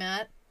 Thank you,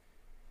 Matt.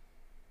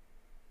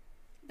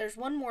 There's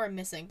one more I'm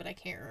missing, but I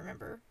can't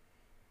remember.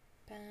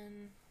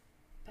 Ben.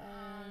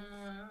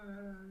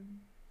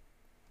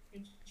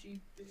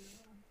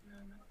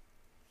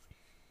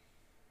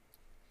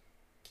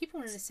 Keep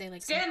wanting to say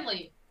like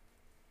Stanley.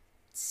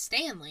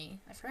 Stanley.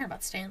 I forgot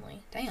about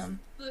Stanley.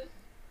 Damn.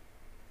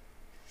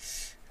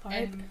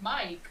 And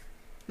Mike.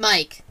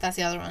 Mike. That's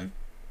the other one.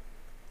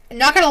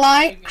 Not gonna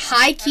lie,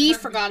 high key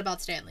forgot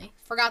about Stanley.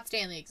 Forgot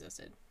Stanley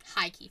existed.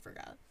 High key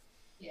forgot.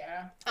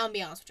 Yeah. I'll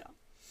be honest with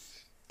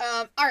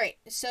y'all. Alright,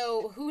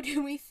 so who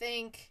do we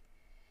think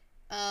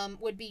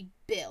would be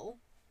Bill?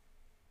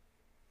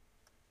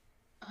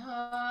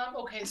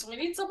 Okay, so we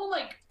need someone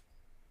like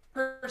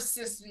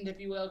persistent, if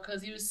you will,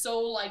 because he was so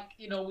like,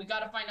 we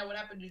gotta find out what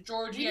happened to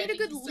Georgie. We need a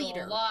good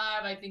leader. Still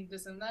alive. I think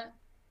this and that.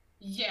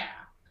 Yeah.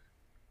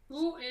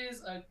 Who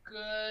is a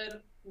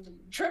good leader?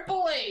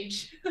 Triple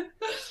H.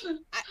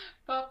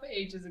 Papa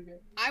H is a good.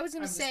 I was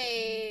gonna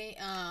say.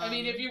 I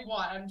mean, if you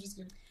want, I'm just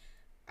gonna.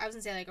 I was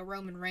gonna say like a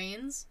Roman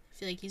Reigns. I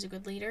feel like he's a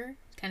good leader.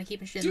 Kind of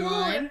keeping shit in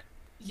line.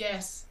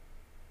 Yes.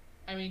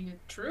 I mean,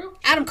 true.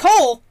 Adam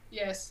Cole.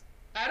 Yes.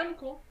 Adam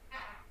Cole.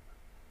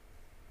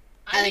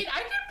 I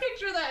can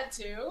picture that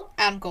too.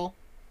 Adam Cole.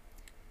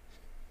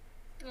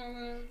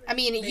 I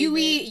mean,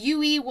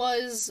 Yui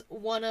was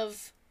one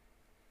of.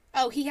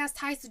 Oh, he has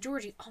ties to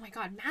Georgie. Oh my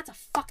god, Matt's a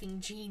fucking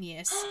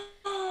genius.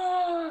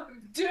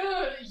 Dude,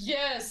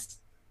 yes.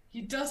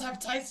 He does have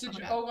ties to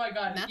Georgie. Oh my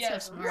god, Matt's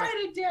yes. so smart. Write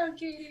it down,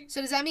 Katie. So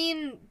does that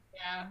mean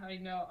Yeah, I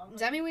know.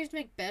 Does that mean we have to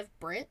make Bev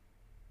Brit?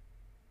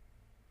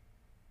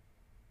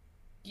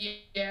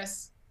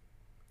 Yes,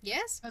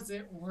 Yes? because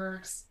it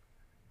works.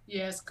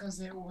 Yes,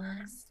 because it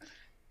works.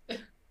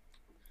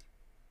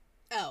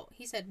 Oh,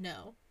 he said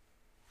no.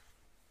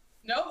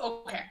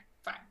 No? Okay.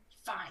 Fine.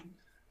 Fine.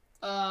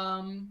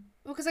 Well,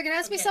 because I can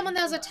ask me Okay, someone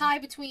that has hold a on. tie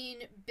between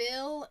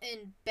Bill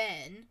and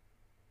Ben.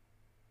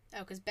 Oh,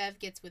 because Bev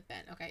gets with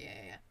Ben. Okay,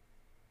 yeah.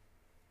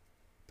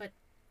 But,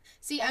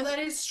 see, Oh, that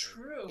is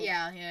true.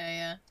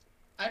 Yeah.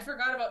 I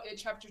forgot about it,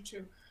 chapter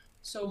 2.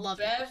 So Love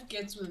it. Bev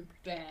gets with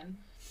Ben.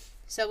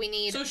 So we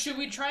need... So should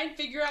we try and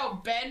figure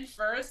out Ben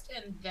first,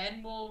 and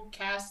then we'll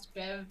cast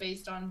Bev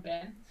based on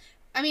Ben?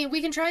 I mean,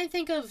 we can try and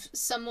think of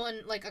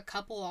someone, like, a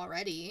couple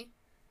already.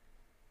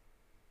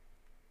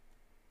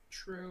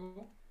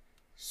 True.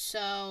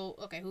 So,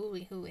 okay, who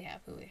we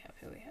have?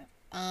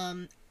 Ow.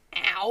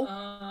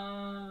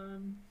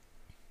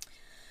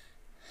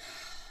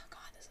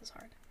 God, this is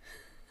hard.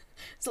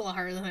 It's a lot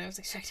harder than I was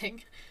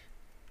expecting.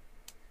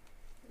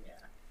 Yeah.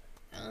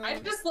 I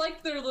just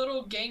like their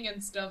little gang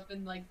and stuff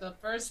in, like, the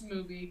first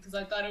movie, because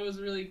I thought it was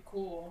really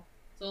cool.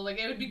 So, like,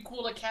 it would be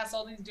cool to cast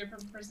all these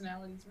different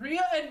personalities.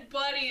 Rhea and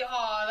Buddy,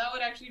 aw, that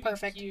would actually be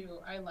Perfect. cute.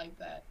 I like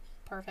that.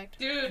 Perfect.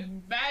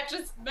 Dude,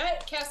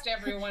 Matt cast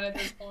everyone at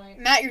this point.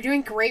 Matt, you're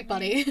doing great,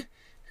 buddy.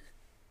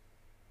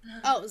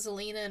 Oh,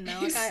 Zelina and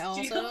Malachi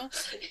also.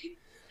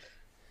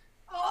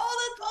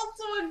 Oh, that's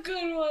also a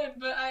good one.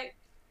 But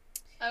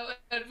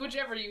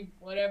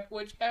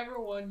whichever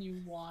one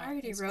you want.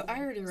 I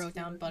already wrote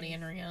down Buddy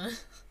and Rhea.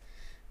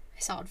 I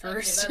saw it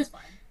first. Okay, that's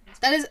fine.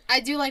 That is,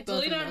 I do like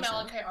both Zelina of those. and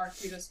Malachi are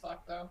cute as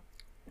fuck, though.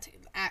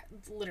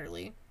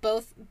 Literally,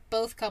 both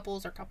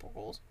couples are couple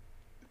goals.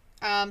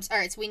 All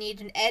right, so we need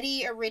an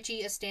Eddie, a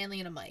Richie, a Stanley,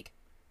 and a Mike.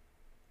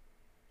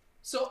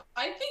 So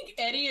I think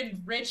Eddie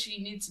and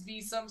Richie need to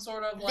be some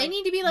sort of, like, they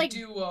need to be like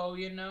duo,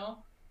 you know?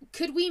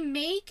 Could we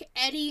make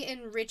Eddie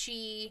and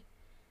Richie,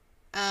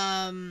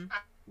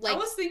 I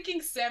was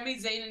thinking Sami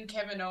Zayn and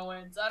Kevin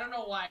Owens. I don't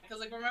know why, because,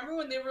 like, remember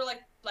when they were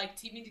like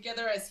teaming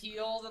together as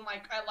heels and,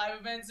 like, at live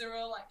events they were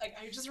like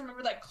I just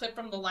remember that clip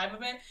from the live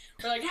event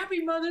where, like, Happy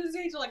Mother's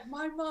Day to, like,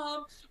 my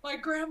mom, my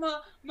grandma,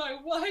 my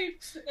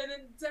wife, and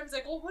then Sami's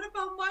like, well, what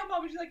about my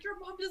mom? And she's like, your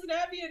mom doesn't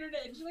have the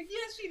internet. And she's like,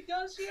 yes, she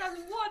does. She has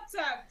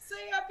WhatsApp.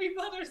 Say Happy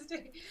Mother's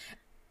Day.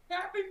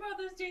 Happy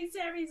Mother's Day,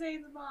 Sami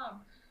Zayn's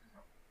mom.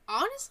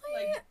 Honestly,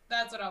 like,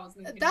 that's what I was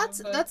thinking.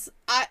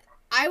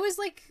 I was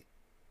like,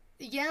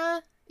 yeah.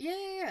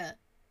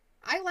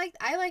 I like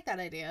that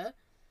idea.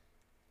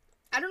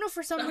 I don't know,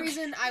 for some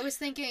reason I was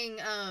thinking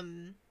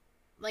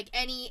like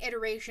any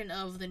iteration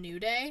of the New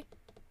Day.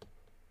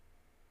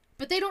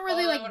 But they don't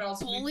really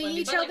bully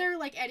each other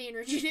like Eddie and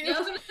Richie do. Yeah, I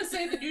was gonna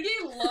say the New Day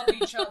love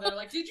each other.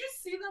 Like, did you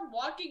see them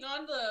walking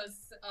on the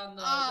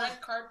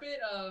red carpet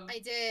of I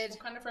did.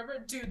 Wakanda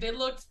Forever? Dude, they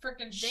looked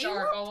freaking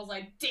sharp. I was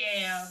like,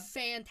 damn.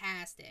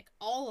 Fantastic.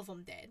 All of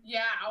them did.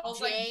 Yeah, I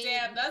was like,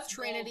 damn, that's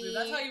Trinity. Bold,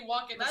 that's how you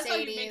walk in. That's how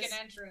you make an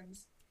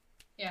entrance.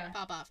 Yeah.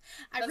 Pop off.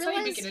 That's how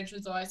you make an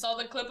entrance, though. I saw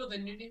the clip of the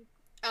New Day.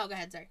 Oh, go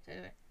ahead. Sorry.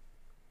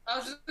 I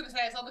was just gonna say,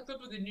 I saw the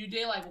clip of the New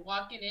Day, like,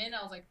 walking in.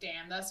 I was like,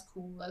 damn, that's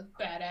cool. That's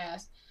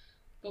badass.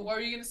 But what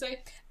were you gonna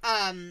say?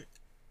 I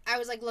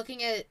was, like,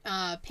 looking at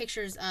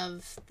pictures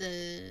of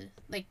the,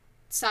 like,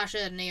 Sasha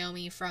and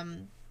Naomi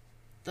from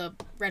the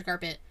red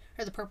carpet,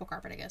 or the purple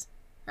carpet, I guess.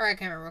 Or I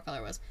can't remember what color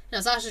it was.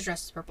 No, Sasha's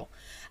dress is purple.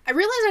 I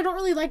realized I don't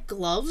really like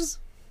gloves.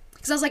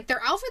 Because I was like,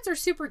 their outfits are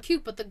super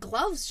cute, but the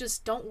gloves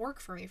just don't work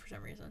for me for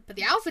some reason. But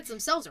the outfits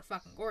themselves are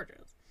fucking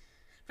gorgeous.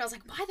 But I was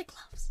like, why the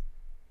gloves?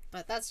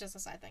 But that's just a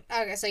side thing.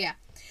 Okay, so yeah.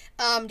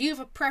 Do you have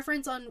a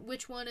preference on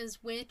which one is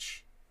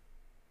which?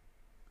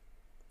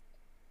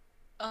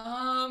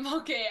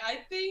 Okay, I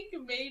think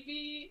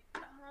maybe, I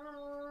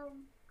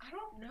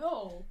don't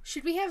know.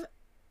 Should we have,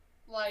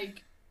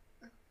 like...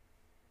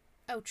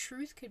 Oh,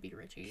 Truth could be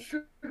Richie.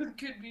 Truth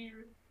could be...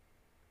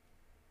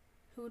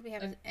 Who would we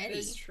have as Eddie?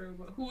 It's true,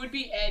 but who would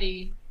be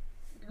Eddie?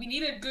 We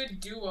need a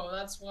good duo,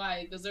 that's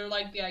why, because they're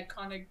like the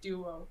iconic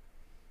duo.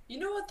 You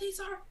know what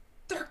these are?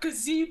 They're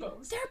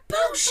gazebos. They're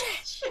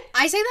bullshit!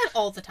 I say that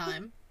all the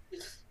time.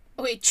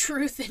 Oh, wait,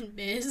 Truth and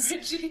Miz.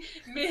 Richie,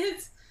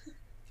 Miz...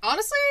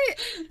 Honestly,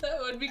 that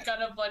would be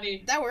kind of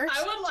funny. That works.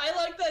 I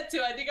like that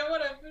too. I think I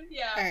want to,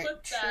 right,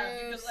 put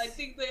that because I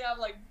think they have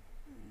like.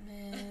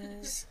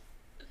 Miz.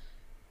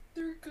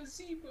 They're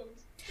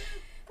gazebos.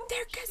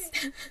 They're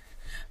gazebos.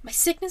 My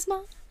sickness,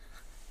 mom.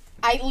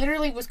 I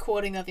literally was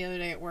quoting that the other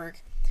day at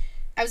work.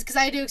 Because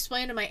I had to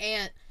explain to my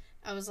aunt.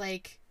 I was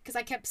like, because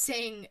I kept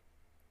saying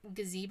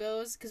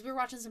gazebos because we were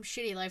watching some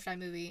shitty Lifetime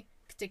movie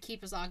to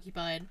keep us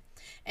occupied,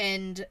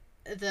 and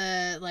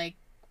the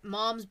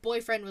mom's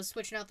boyfriend was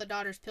switching out the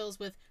daughter's pills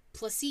with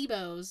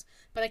placebos,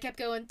 but I kept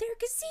going, they're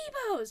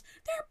gazebos!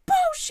 They're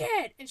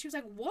bullshit! And she was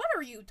like, what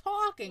are you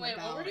talking about?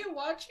 Wait, what were you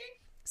watching?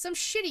 Some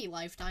shitty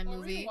Lifetime movie.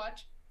 What were you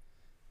watching?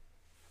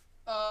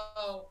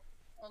 Oh,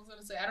 I was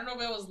gonna say, I don't know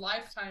if it was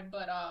Lifetime,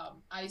 but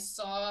I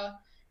saw,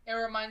 it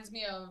reminds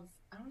me of,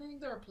 I don't think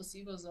there were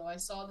placebos though, I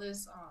saw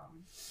this,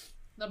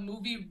 the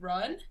movie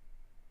Run,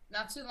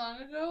 not too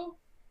long ago.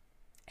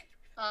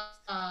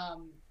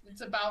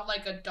 It's about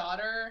like a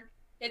daughter.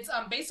 It's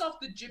based off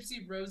the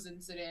Gypsy Rose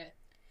incident,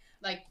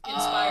 like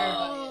inspired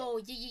by it. Oh,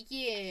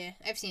 yeah.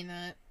 I've seen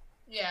that.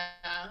 Yeah,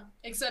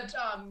 except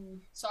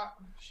sorry,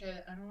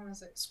 shit, I don't want to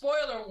say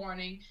spoiler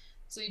warning.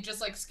 So you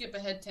just like skip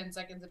ahead 10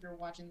 seconds if you're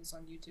watching this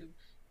on YouTube.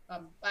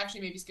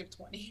 Actually maybe skip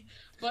 20.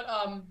 But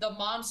the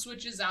mom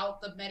switches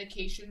out the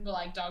medication, the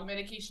like dog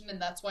medication,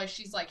 and that's why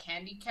she's like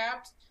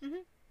handicapped.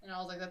 Mhm. And I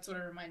was like, that's what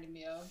it reminded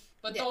me of.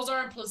 But Yeah. those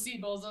aren't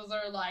placebos; those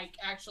are like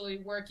actually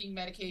working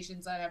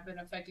medications that have been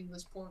affecting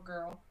this poor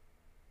girl.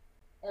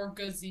 Or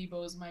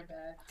gazebos, my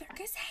bad. They're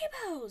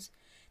gazebos.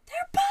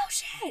 They're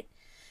bullshit.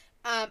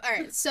 All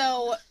right.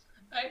 So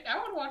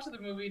I would watch the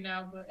movie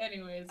now, but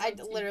anyways.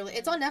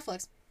 it's on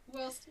Netflix. Who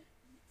else?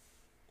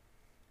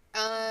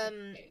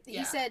 He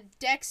Yeah. said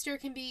Dexter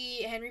can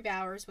be Henry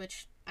Bowers,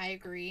 which I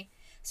agree.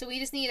 So we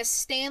just need a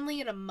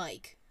Stanley and a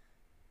Mike.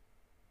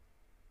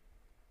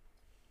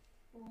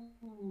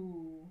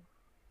 Ooh.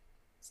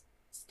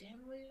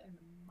 Stanley and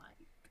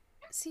Mike.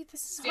 See,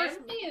 this is hard for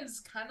Stanley me. is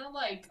kind of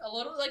like a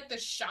little like the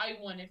shy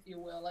one, if you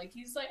will. Like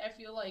he's like, I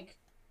feel like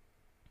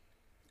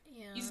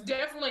Yeah. he's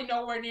definitely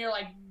nowhere near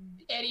like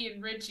Eddie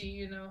and Richie,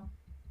 you know.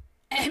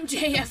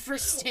 MJF for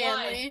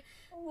Stanley.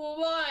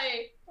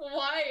 Why?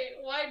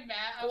 Why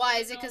Matt? Why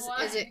is it?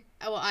 Is it?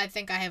 Oh, well, I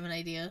think I have an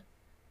idea,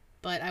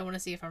 but I want to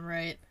see if I'm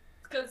right.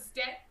 Because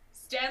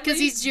Stanley's 'Cause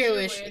he's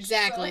Jewish,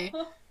 exactly.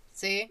 So...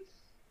 See,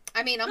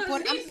 I mean, I'm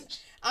 'Cause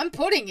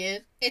putting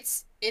it.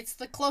 It's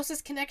the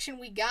closest connection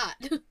we got.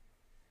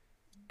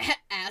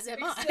 As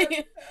am I.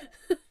 MJF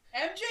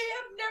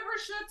never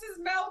shuts his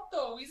mouth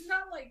though. He's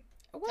not like.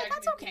 Well,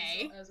 that's technically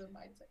okay. So, as it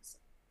might say so.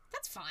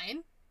 That's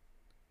fine.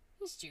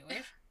 He's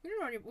Jewish. We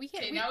don't already. We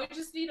can't. Okay, now we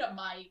just need a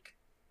mic.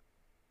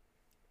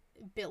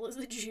 Bill is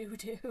a Jew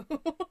too.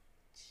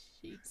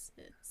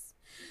 Jesus.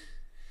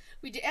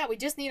 We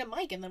just need a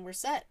mic and then we're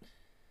set.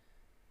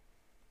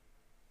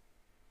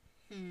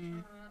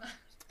 Alright.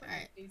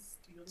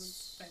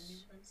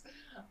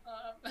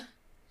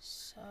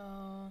 So.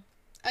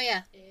 Oh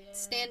yeah.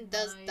 Stan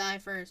does die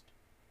first.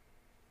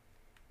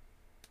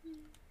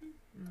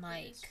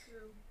 Mike.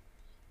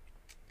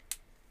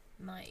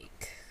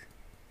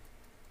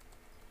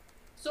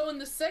 So in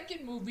the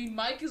second movie,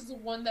 Mike is the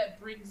one that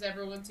brings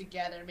everyone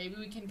together. Maybe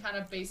we can kind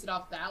of base it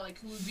off that. Like,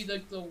 who would be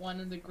like the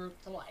one in the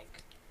group to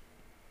like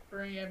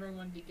bring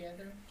everyone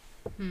together?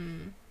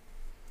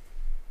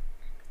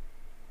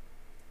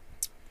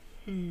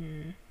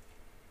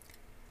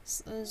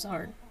 This is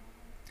hard.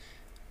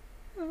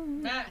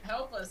 Matt,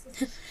 help us.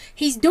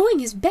 He's doing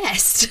his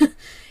best.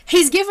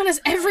 He's given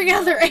us every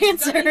other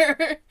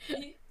answer.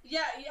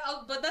 Yeah,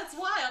 but that's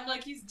why I'm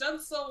like, he's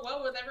done so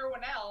well with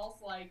everyone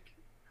else. Like,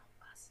 help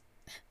us.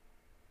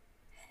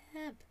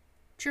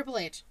 Triple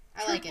H.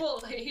 I like it.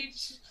 Triple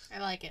H. I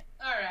like it.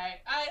 All right,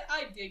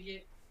 I dig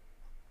it.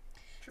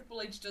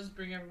 Triple H does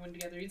bring everyone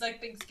together. He's like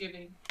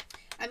Thanksgiving.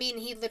 I mean,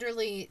 he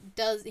literally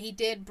does. He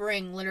did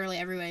bring literally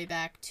everybody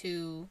back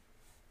to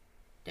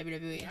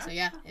WWE. Yeah. So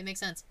yeah, it makes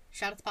sense.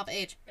 Shout out to Papa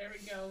H. There we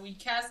go. We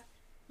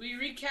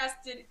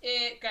recasted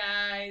it,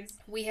 guys.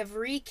 We have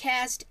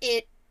recast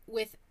it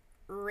with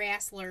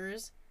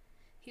wrestlers.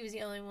 He was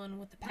the only one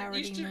with the power.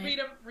 You should read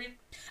them.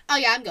 Oh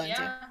yeah, I'm going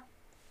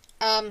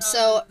to.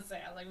 So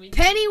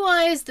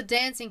Pennywise the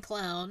Dancing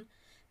Clown,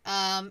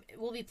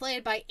 will be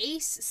played by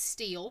Ace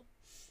Steel,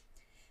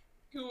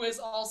 who is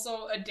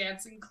also a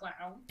dancing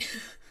clown.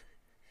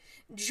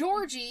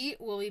 Georgie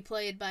will be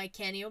played by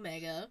Kenny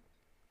Omega.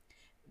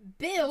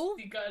 Bill.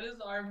 He got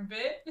his arm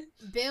bit.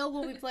 Bill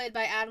will be played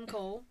by Adam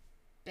Cole.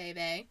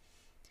 Baby.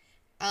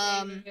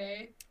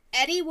 Baby.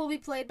 Eddie will be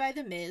played by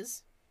The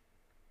Miz.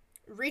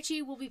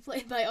 Richie will be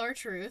played by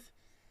R-Truth.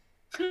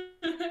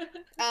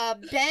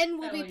 Ben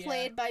will be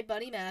played by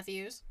Buddy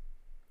Matthews.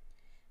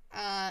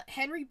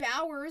 Henry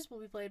Bowers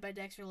will be played by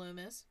Dexter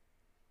Lumis.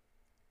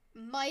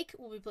 Mike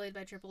will be played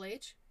by Triple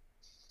H.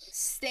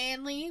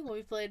 Stanley will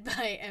be played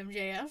by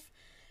MJF.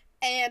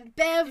 And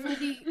Bev will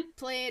be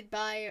played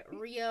by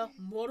Rhea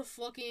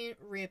motherfucking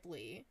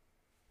Ripley.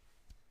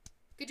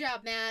 Good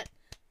job, Matt.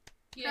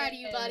 Proud of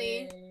you,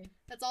 buddy.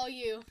 That's all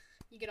you.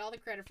 You get all the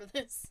credit for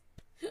this.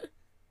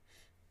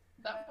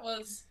 That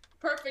was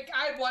perfect.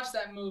 I'd watch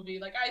that movie.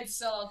 Like, I'd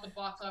sell out the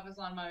box office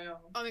on my own.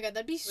 Oh my god,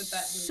 that'd be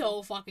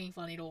so fucking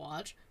funny to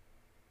watch.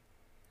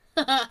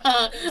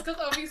 It's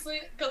because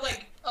obviously, because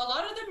like a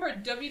lot of them are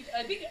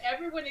I think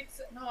everyone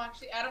except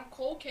Adam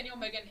Cole, Kenny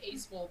Omega, and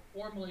Ace. Well,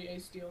 formerly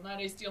Ace Steel, not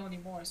Ace Steel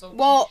anymore. So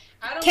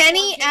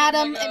Kenny,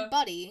 Adam, Omega, and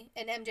Buddy,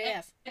 and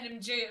MJF. And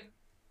MJF.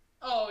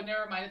 Oh,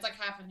 never mind. It's like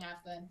half and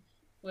half then.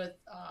 With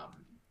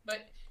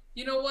but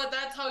you know what?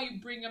 That's how you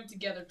bring them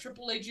together.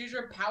 Triple H, use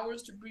your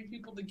powers to bring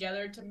people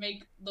together to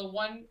make the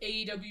one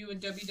AEW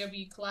and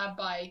WWE collab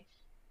by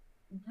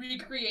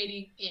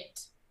recreating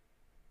it.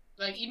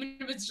 Like, even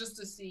if it's just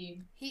a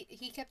scene.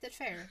 He kept it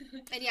fair.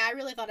 And yeah, I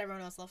really thought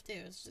everyone else left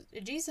too.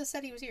 Jesus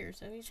said he was here,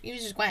 so he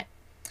was just quiet.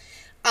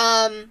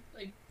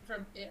 Like,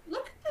 from it.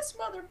 Look at this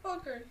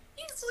motherfucker.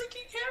 He's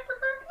leaking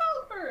hamburger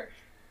over.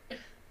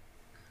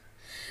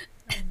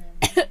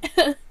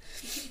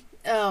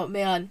 Oh,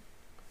 man.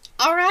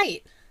 All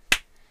right.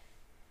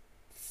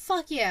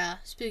 Fuck yeah,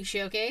 Spooky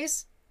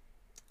Showcase.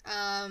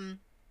 Thank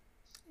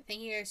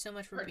you guys so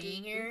much for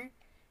being here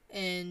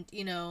and,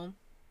 you know,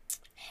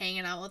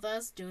 hanging out with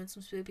us, doing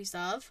some spooky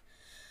stuff.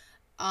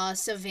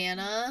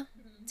 Savannah,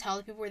 tell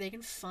the people where they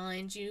can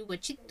find you,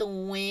 what you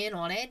doing,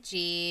 all that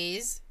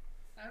jazz.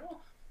 I don't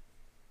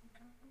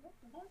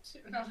want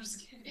to. No, I'm just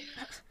kidding.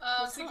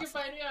 So you can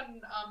find me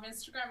on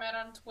Instagram and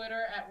on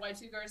Twitter at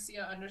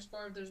y2garcia_.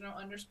 If there's no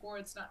underscore,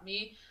 it's not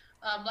me.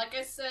 Like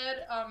I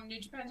said, New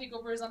Japan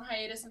Takeover is on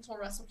hiatus until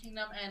Wrestle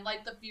Kingdom, and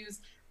Light the Fuse,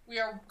 we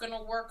are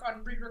gonna work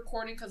on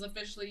re-recording because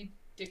officially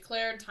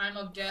declared time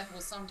of death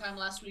was sometime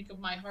last week of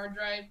my hard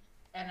drive,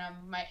 and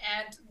my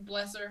aunt,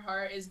 bless her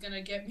heart, is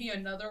gonna get me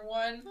another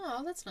one.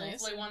 Oh, that's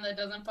nice. Hopefully one that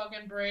doesn't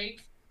fucking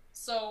break.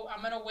 So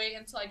I'm gonna wait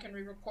until I can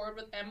re-record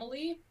with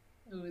Emily,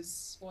 who is,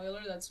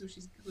 spoiler, that's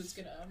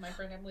my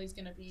friend Emily's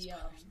gonna be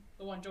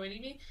the one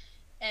joining me,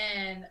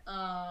 and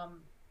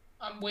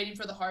I'm waiting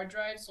for the hard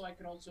drive so I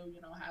could also,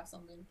 you know, have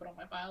something to put on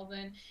my files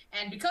in.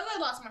 And because I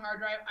lost my hard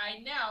drive, I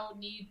now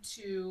need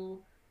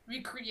to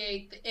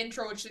recreate the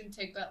intro, which shouldn't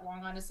take that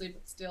long, honestly,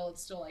 but still,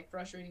 it's still, like,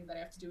 frustrating that I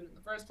have to do it in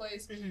the first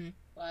place. Mm-hmm.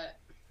 But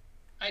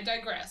I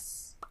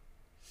digress.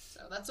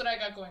 So that's what I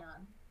got going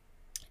on.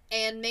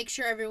 And make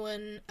sure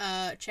everyone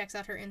checks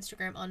out her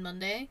Instagram on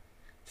Monday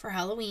for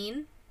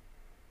Halloween.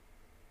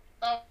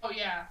 Oh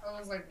yeah. I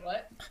was like,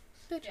 what?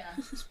 But Yeah,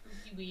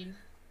 spooky ween.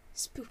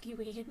 Spooky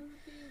ween.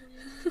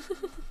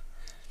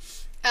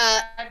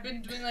 I've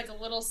been doing like a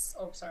little...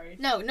 Oh, sorry.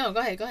 No, go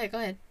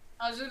ahead.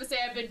 I was going to say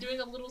I've been doing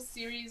a little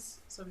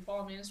series, so if you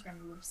follow me on Instagram,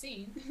 you would have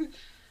seen.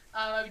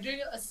 I've been doing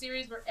a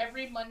series where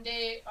every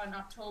Monday on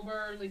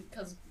October,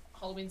 because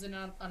Halloween's in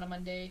on a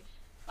Monday,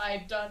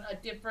 I've done a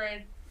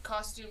different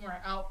costume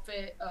or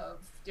outfit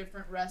of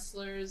different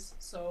wrestlers.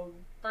 So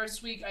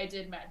first week I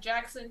did Matt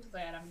Jackson, because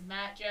I had a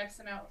Matt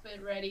Jackson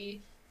outfit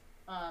ready.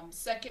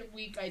 Second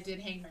week I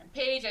did Hangman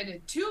Page. I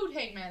did 2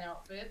 Hangman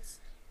outfits,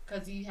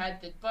 because he had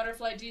the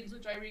butterfly jeans,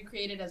 which I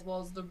recreated, as well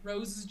as the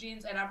roses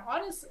jeans. And I'm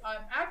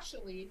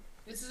actually,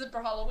 this isn't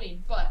for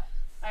Halloween, but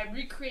I'm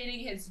recreating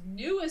his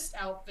newest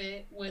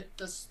outfit with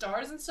the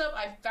stars and stuff.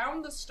 I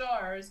found the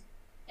stars,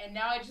 and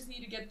now I just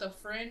need to get the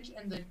fringe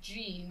and the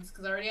jeans,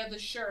 because I already have the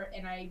shirt,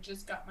 and I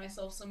just got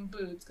myself some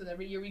boots, because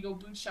every year we go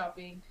boot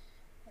shopping.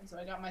 And so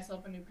I got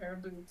myself a new pair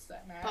of boots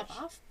that match. Pop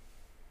off?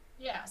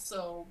 Yeah,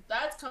 so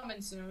that's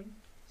coming soon.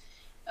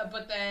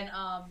 But then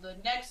the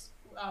next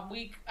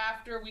week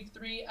after week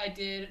 3, I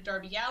did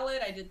Darby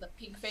Allin. I did the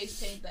pink face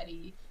paint that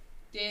he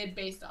did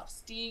based off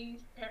Sting,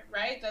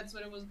 right? That's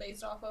what it was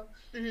based off of.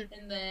 Mm-hmm.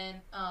 And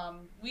then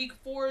week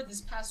 4,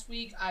 this past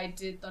week, I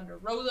did Thunder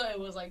Rosa. It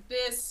was like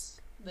this,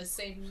 the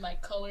same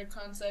like color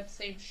concept,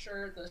 same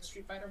shirt, the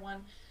Street Fighter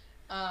one.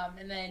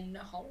 And then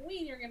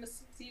Halloween, you're gonna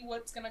see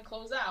what's gonna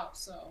close out.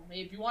 So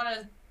maybe if you want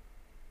to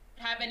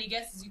have any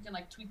guesses, you can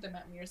like tweet them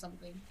at me or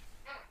something.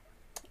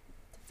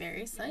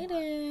 Very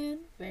excited.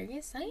 Very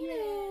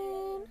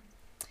excited.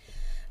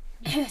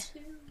 Me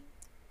too.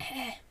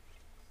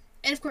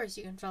 And of course,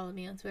 you can follow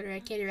me on Twitter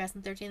at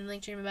KatieRaskin13. The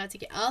link tree I'm about to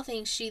get all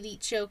things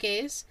She-Elite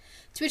Showcase.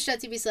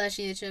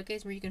 Twitch.tv/She-Elite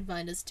Showcase, where you can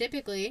find us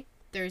typically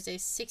Thursday,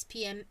 6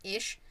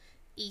 p.m.-ish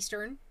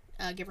Eastern,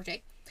 give or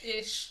take.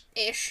 Ish.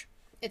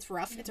 It's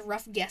rough. It's a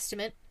rough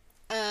guesstimate.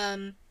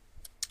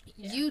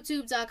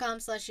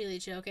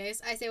 YouTube.com/She-Elite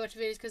Showcase. I say watch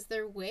videos because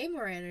they're way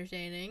more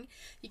entertaining.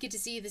 You get to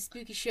see the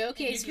Spooky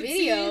Showcase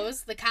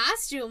videos, the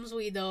costumes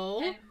we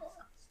do.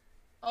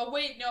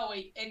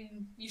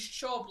 And you should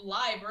show up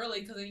live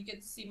early because then you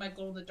get to see my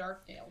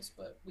glow-in-the-dark nails,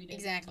 but we didn't.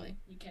 Exactly.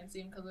 You can't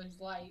see them because there's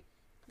light.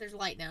 There's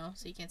light now,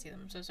 so you can't see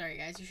them. I'm so sorry,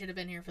 guys. You should have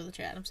been here for the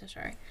chat. I'm so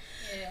sorry.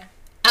 Yeah.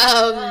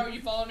 Or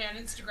you follow me on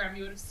Instagram,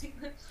 you would have seen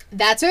it.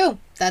 That too.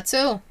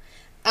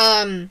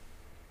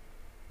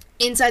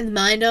 Inside the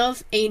Mind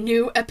of, a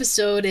new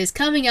episode is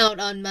coming out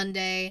on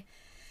Monday.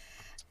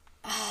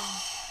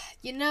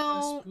 You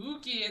know,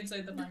 spooky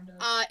Inside the Mind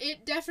of.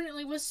 It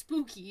definitely was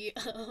spooky.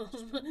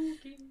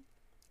 Spooky.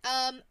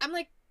 I'm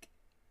not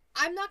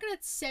gonna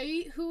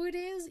say who it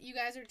is. You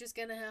guys are just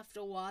gonna have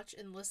to watch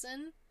and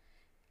listen.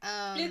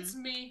 It's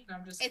me. No,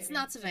 I'm just kidding. It's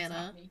not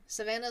Savannah.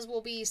 Savannah's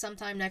will be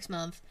sometime next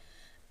month.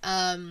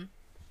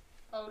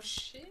 Oh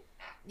shit.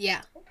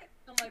 Yeah. Okay.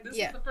 I'm like, this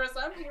is the first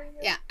I'm hearing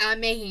it. Yeah, I'm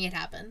making it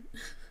happen.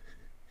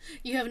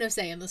 You have no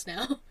say in this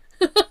now.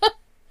 And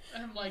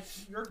I'm like,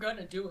 you're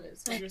gonna do it,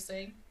 is what you're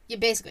saying? Yeah,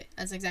 basically.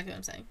 That's exactly what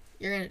I'm saying.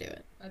 You're gonna do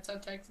it. That's how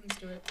Texans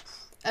do it.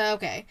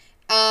 Okay.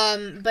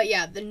 But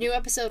yeah, the new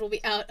episode will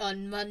be out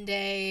on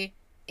Monday.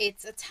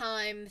 It's a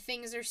time.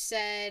 Things are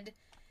said.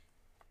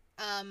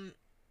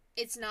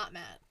 It's not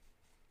Matt.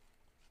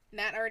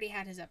 Matt already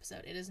had his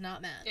episode. It is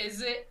not Matt.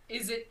 Is it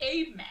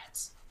a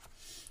Matt?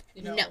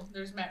 You know, no.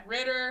 There's Matt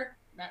Ritter,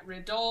 Matt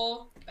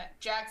Riddle, Matt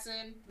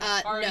Jackson,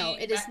 Matt Hardy, no,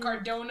 it Matt is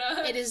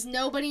Cardona. It is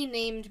nobody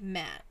named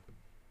Matt.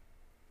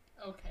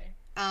 Okay.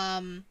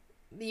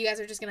 You guys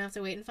are just gonna have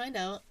to wait and find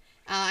out.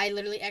 I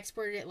literally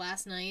exported it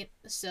last night,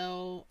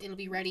 so it'll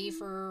be ready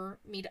for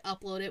me to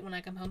upload it when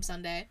I come home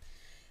Sunday.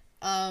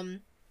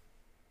 In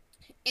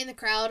the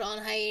crowd on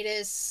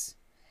hiatus,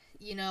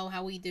 you know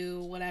how we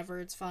do, whatever,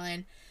 it's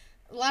fine.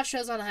 A lot of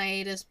shows on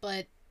hiatus,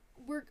 but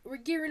we're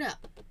gearing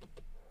up.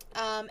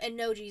 And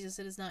no, Jesus,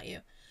 it is not you.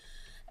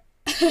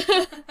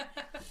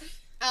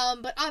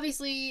 But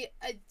obviously,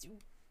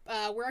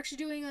 we're actually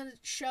doing a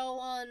show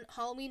on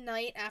Halloween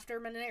night after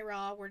Monday Night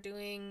Raw. We're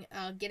doing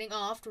Getting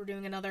Off. We're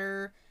doing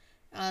another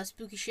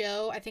spooky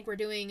show. I think we're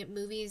doing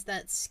movies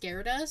that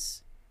scared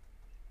us.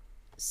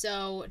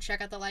 So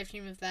check out the live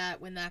stream of that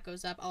when that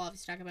goes up. I'll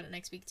obviously talk about it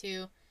next week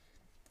too.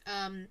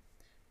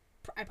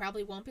 I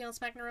probably won't be on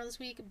SmackDown Raw this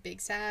week.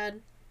 Big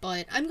sad.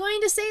 But I'm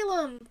going to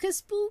Salem because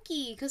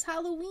spooky, because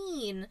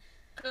Halloween.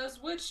 Because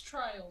witch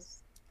trials.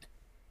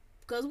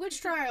 Because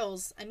witch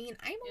trials. I mean,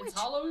 I'm a witch. It's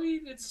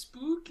Halloween. It's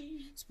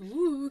spooky.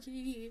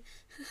 Spooky.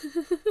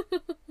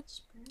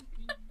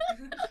 Spooky.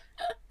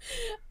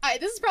 Alright,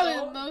 this is probably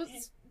the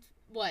most...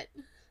 What?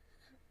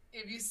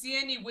 If you see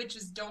any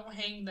witches, don't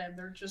hang them.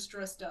 They're just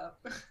dressed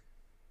up.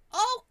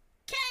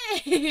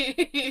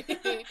 Okay!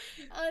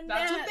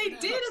 That's what they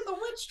did in the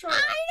witch trial.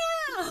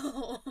 I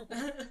know!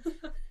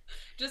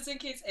 Just in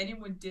case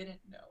anyone didn't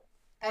know.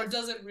 Or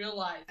doesn't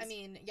realize. I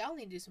mean, y'all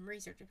need to do some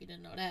research if you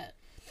didn't know that.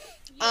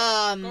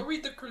 Yeah, go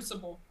read The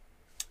Crucible.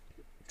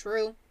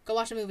 True. Go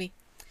watch a movie.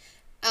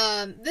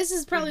 This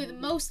is probably the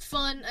most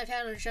fun I've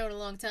had on a show in a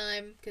long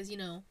time, because, you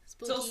know,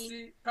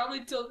 spooky.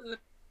 Probably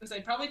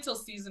till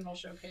seasonal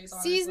showcase,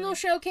 honestly. Seasonal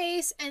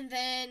showcase, and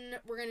then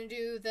we're gonna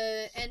do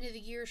the end of the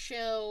year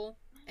show,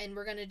 and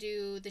we're gonna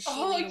do the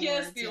Sheely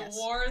Awards. The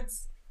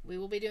awards. We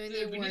will be doing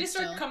the awards. We need to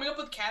start coming up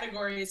with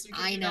categories so we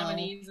can do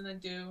nominees and then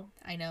do.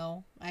 I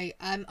know.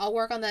 I'll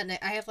work on that.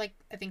 I have I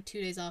think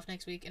 2 days off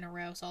next week in a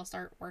row, so I'll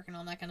start working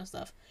on that kind of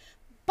stuff.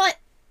 But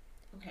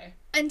okay.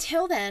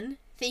 Until then,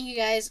 thank you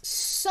guys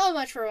so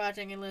much for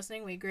watching and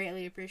listening. We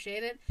greatly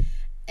appreciate it.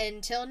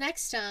 Until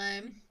next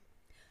time,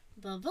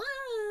 bye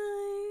bye.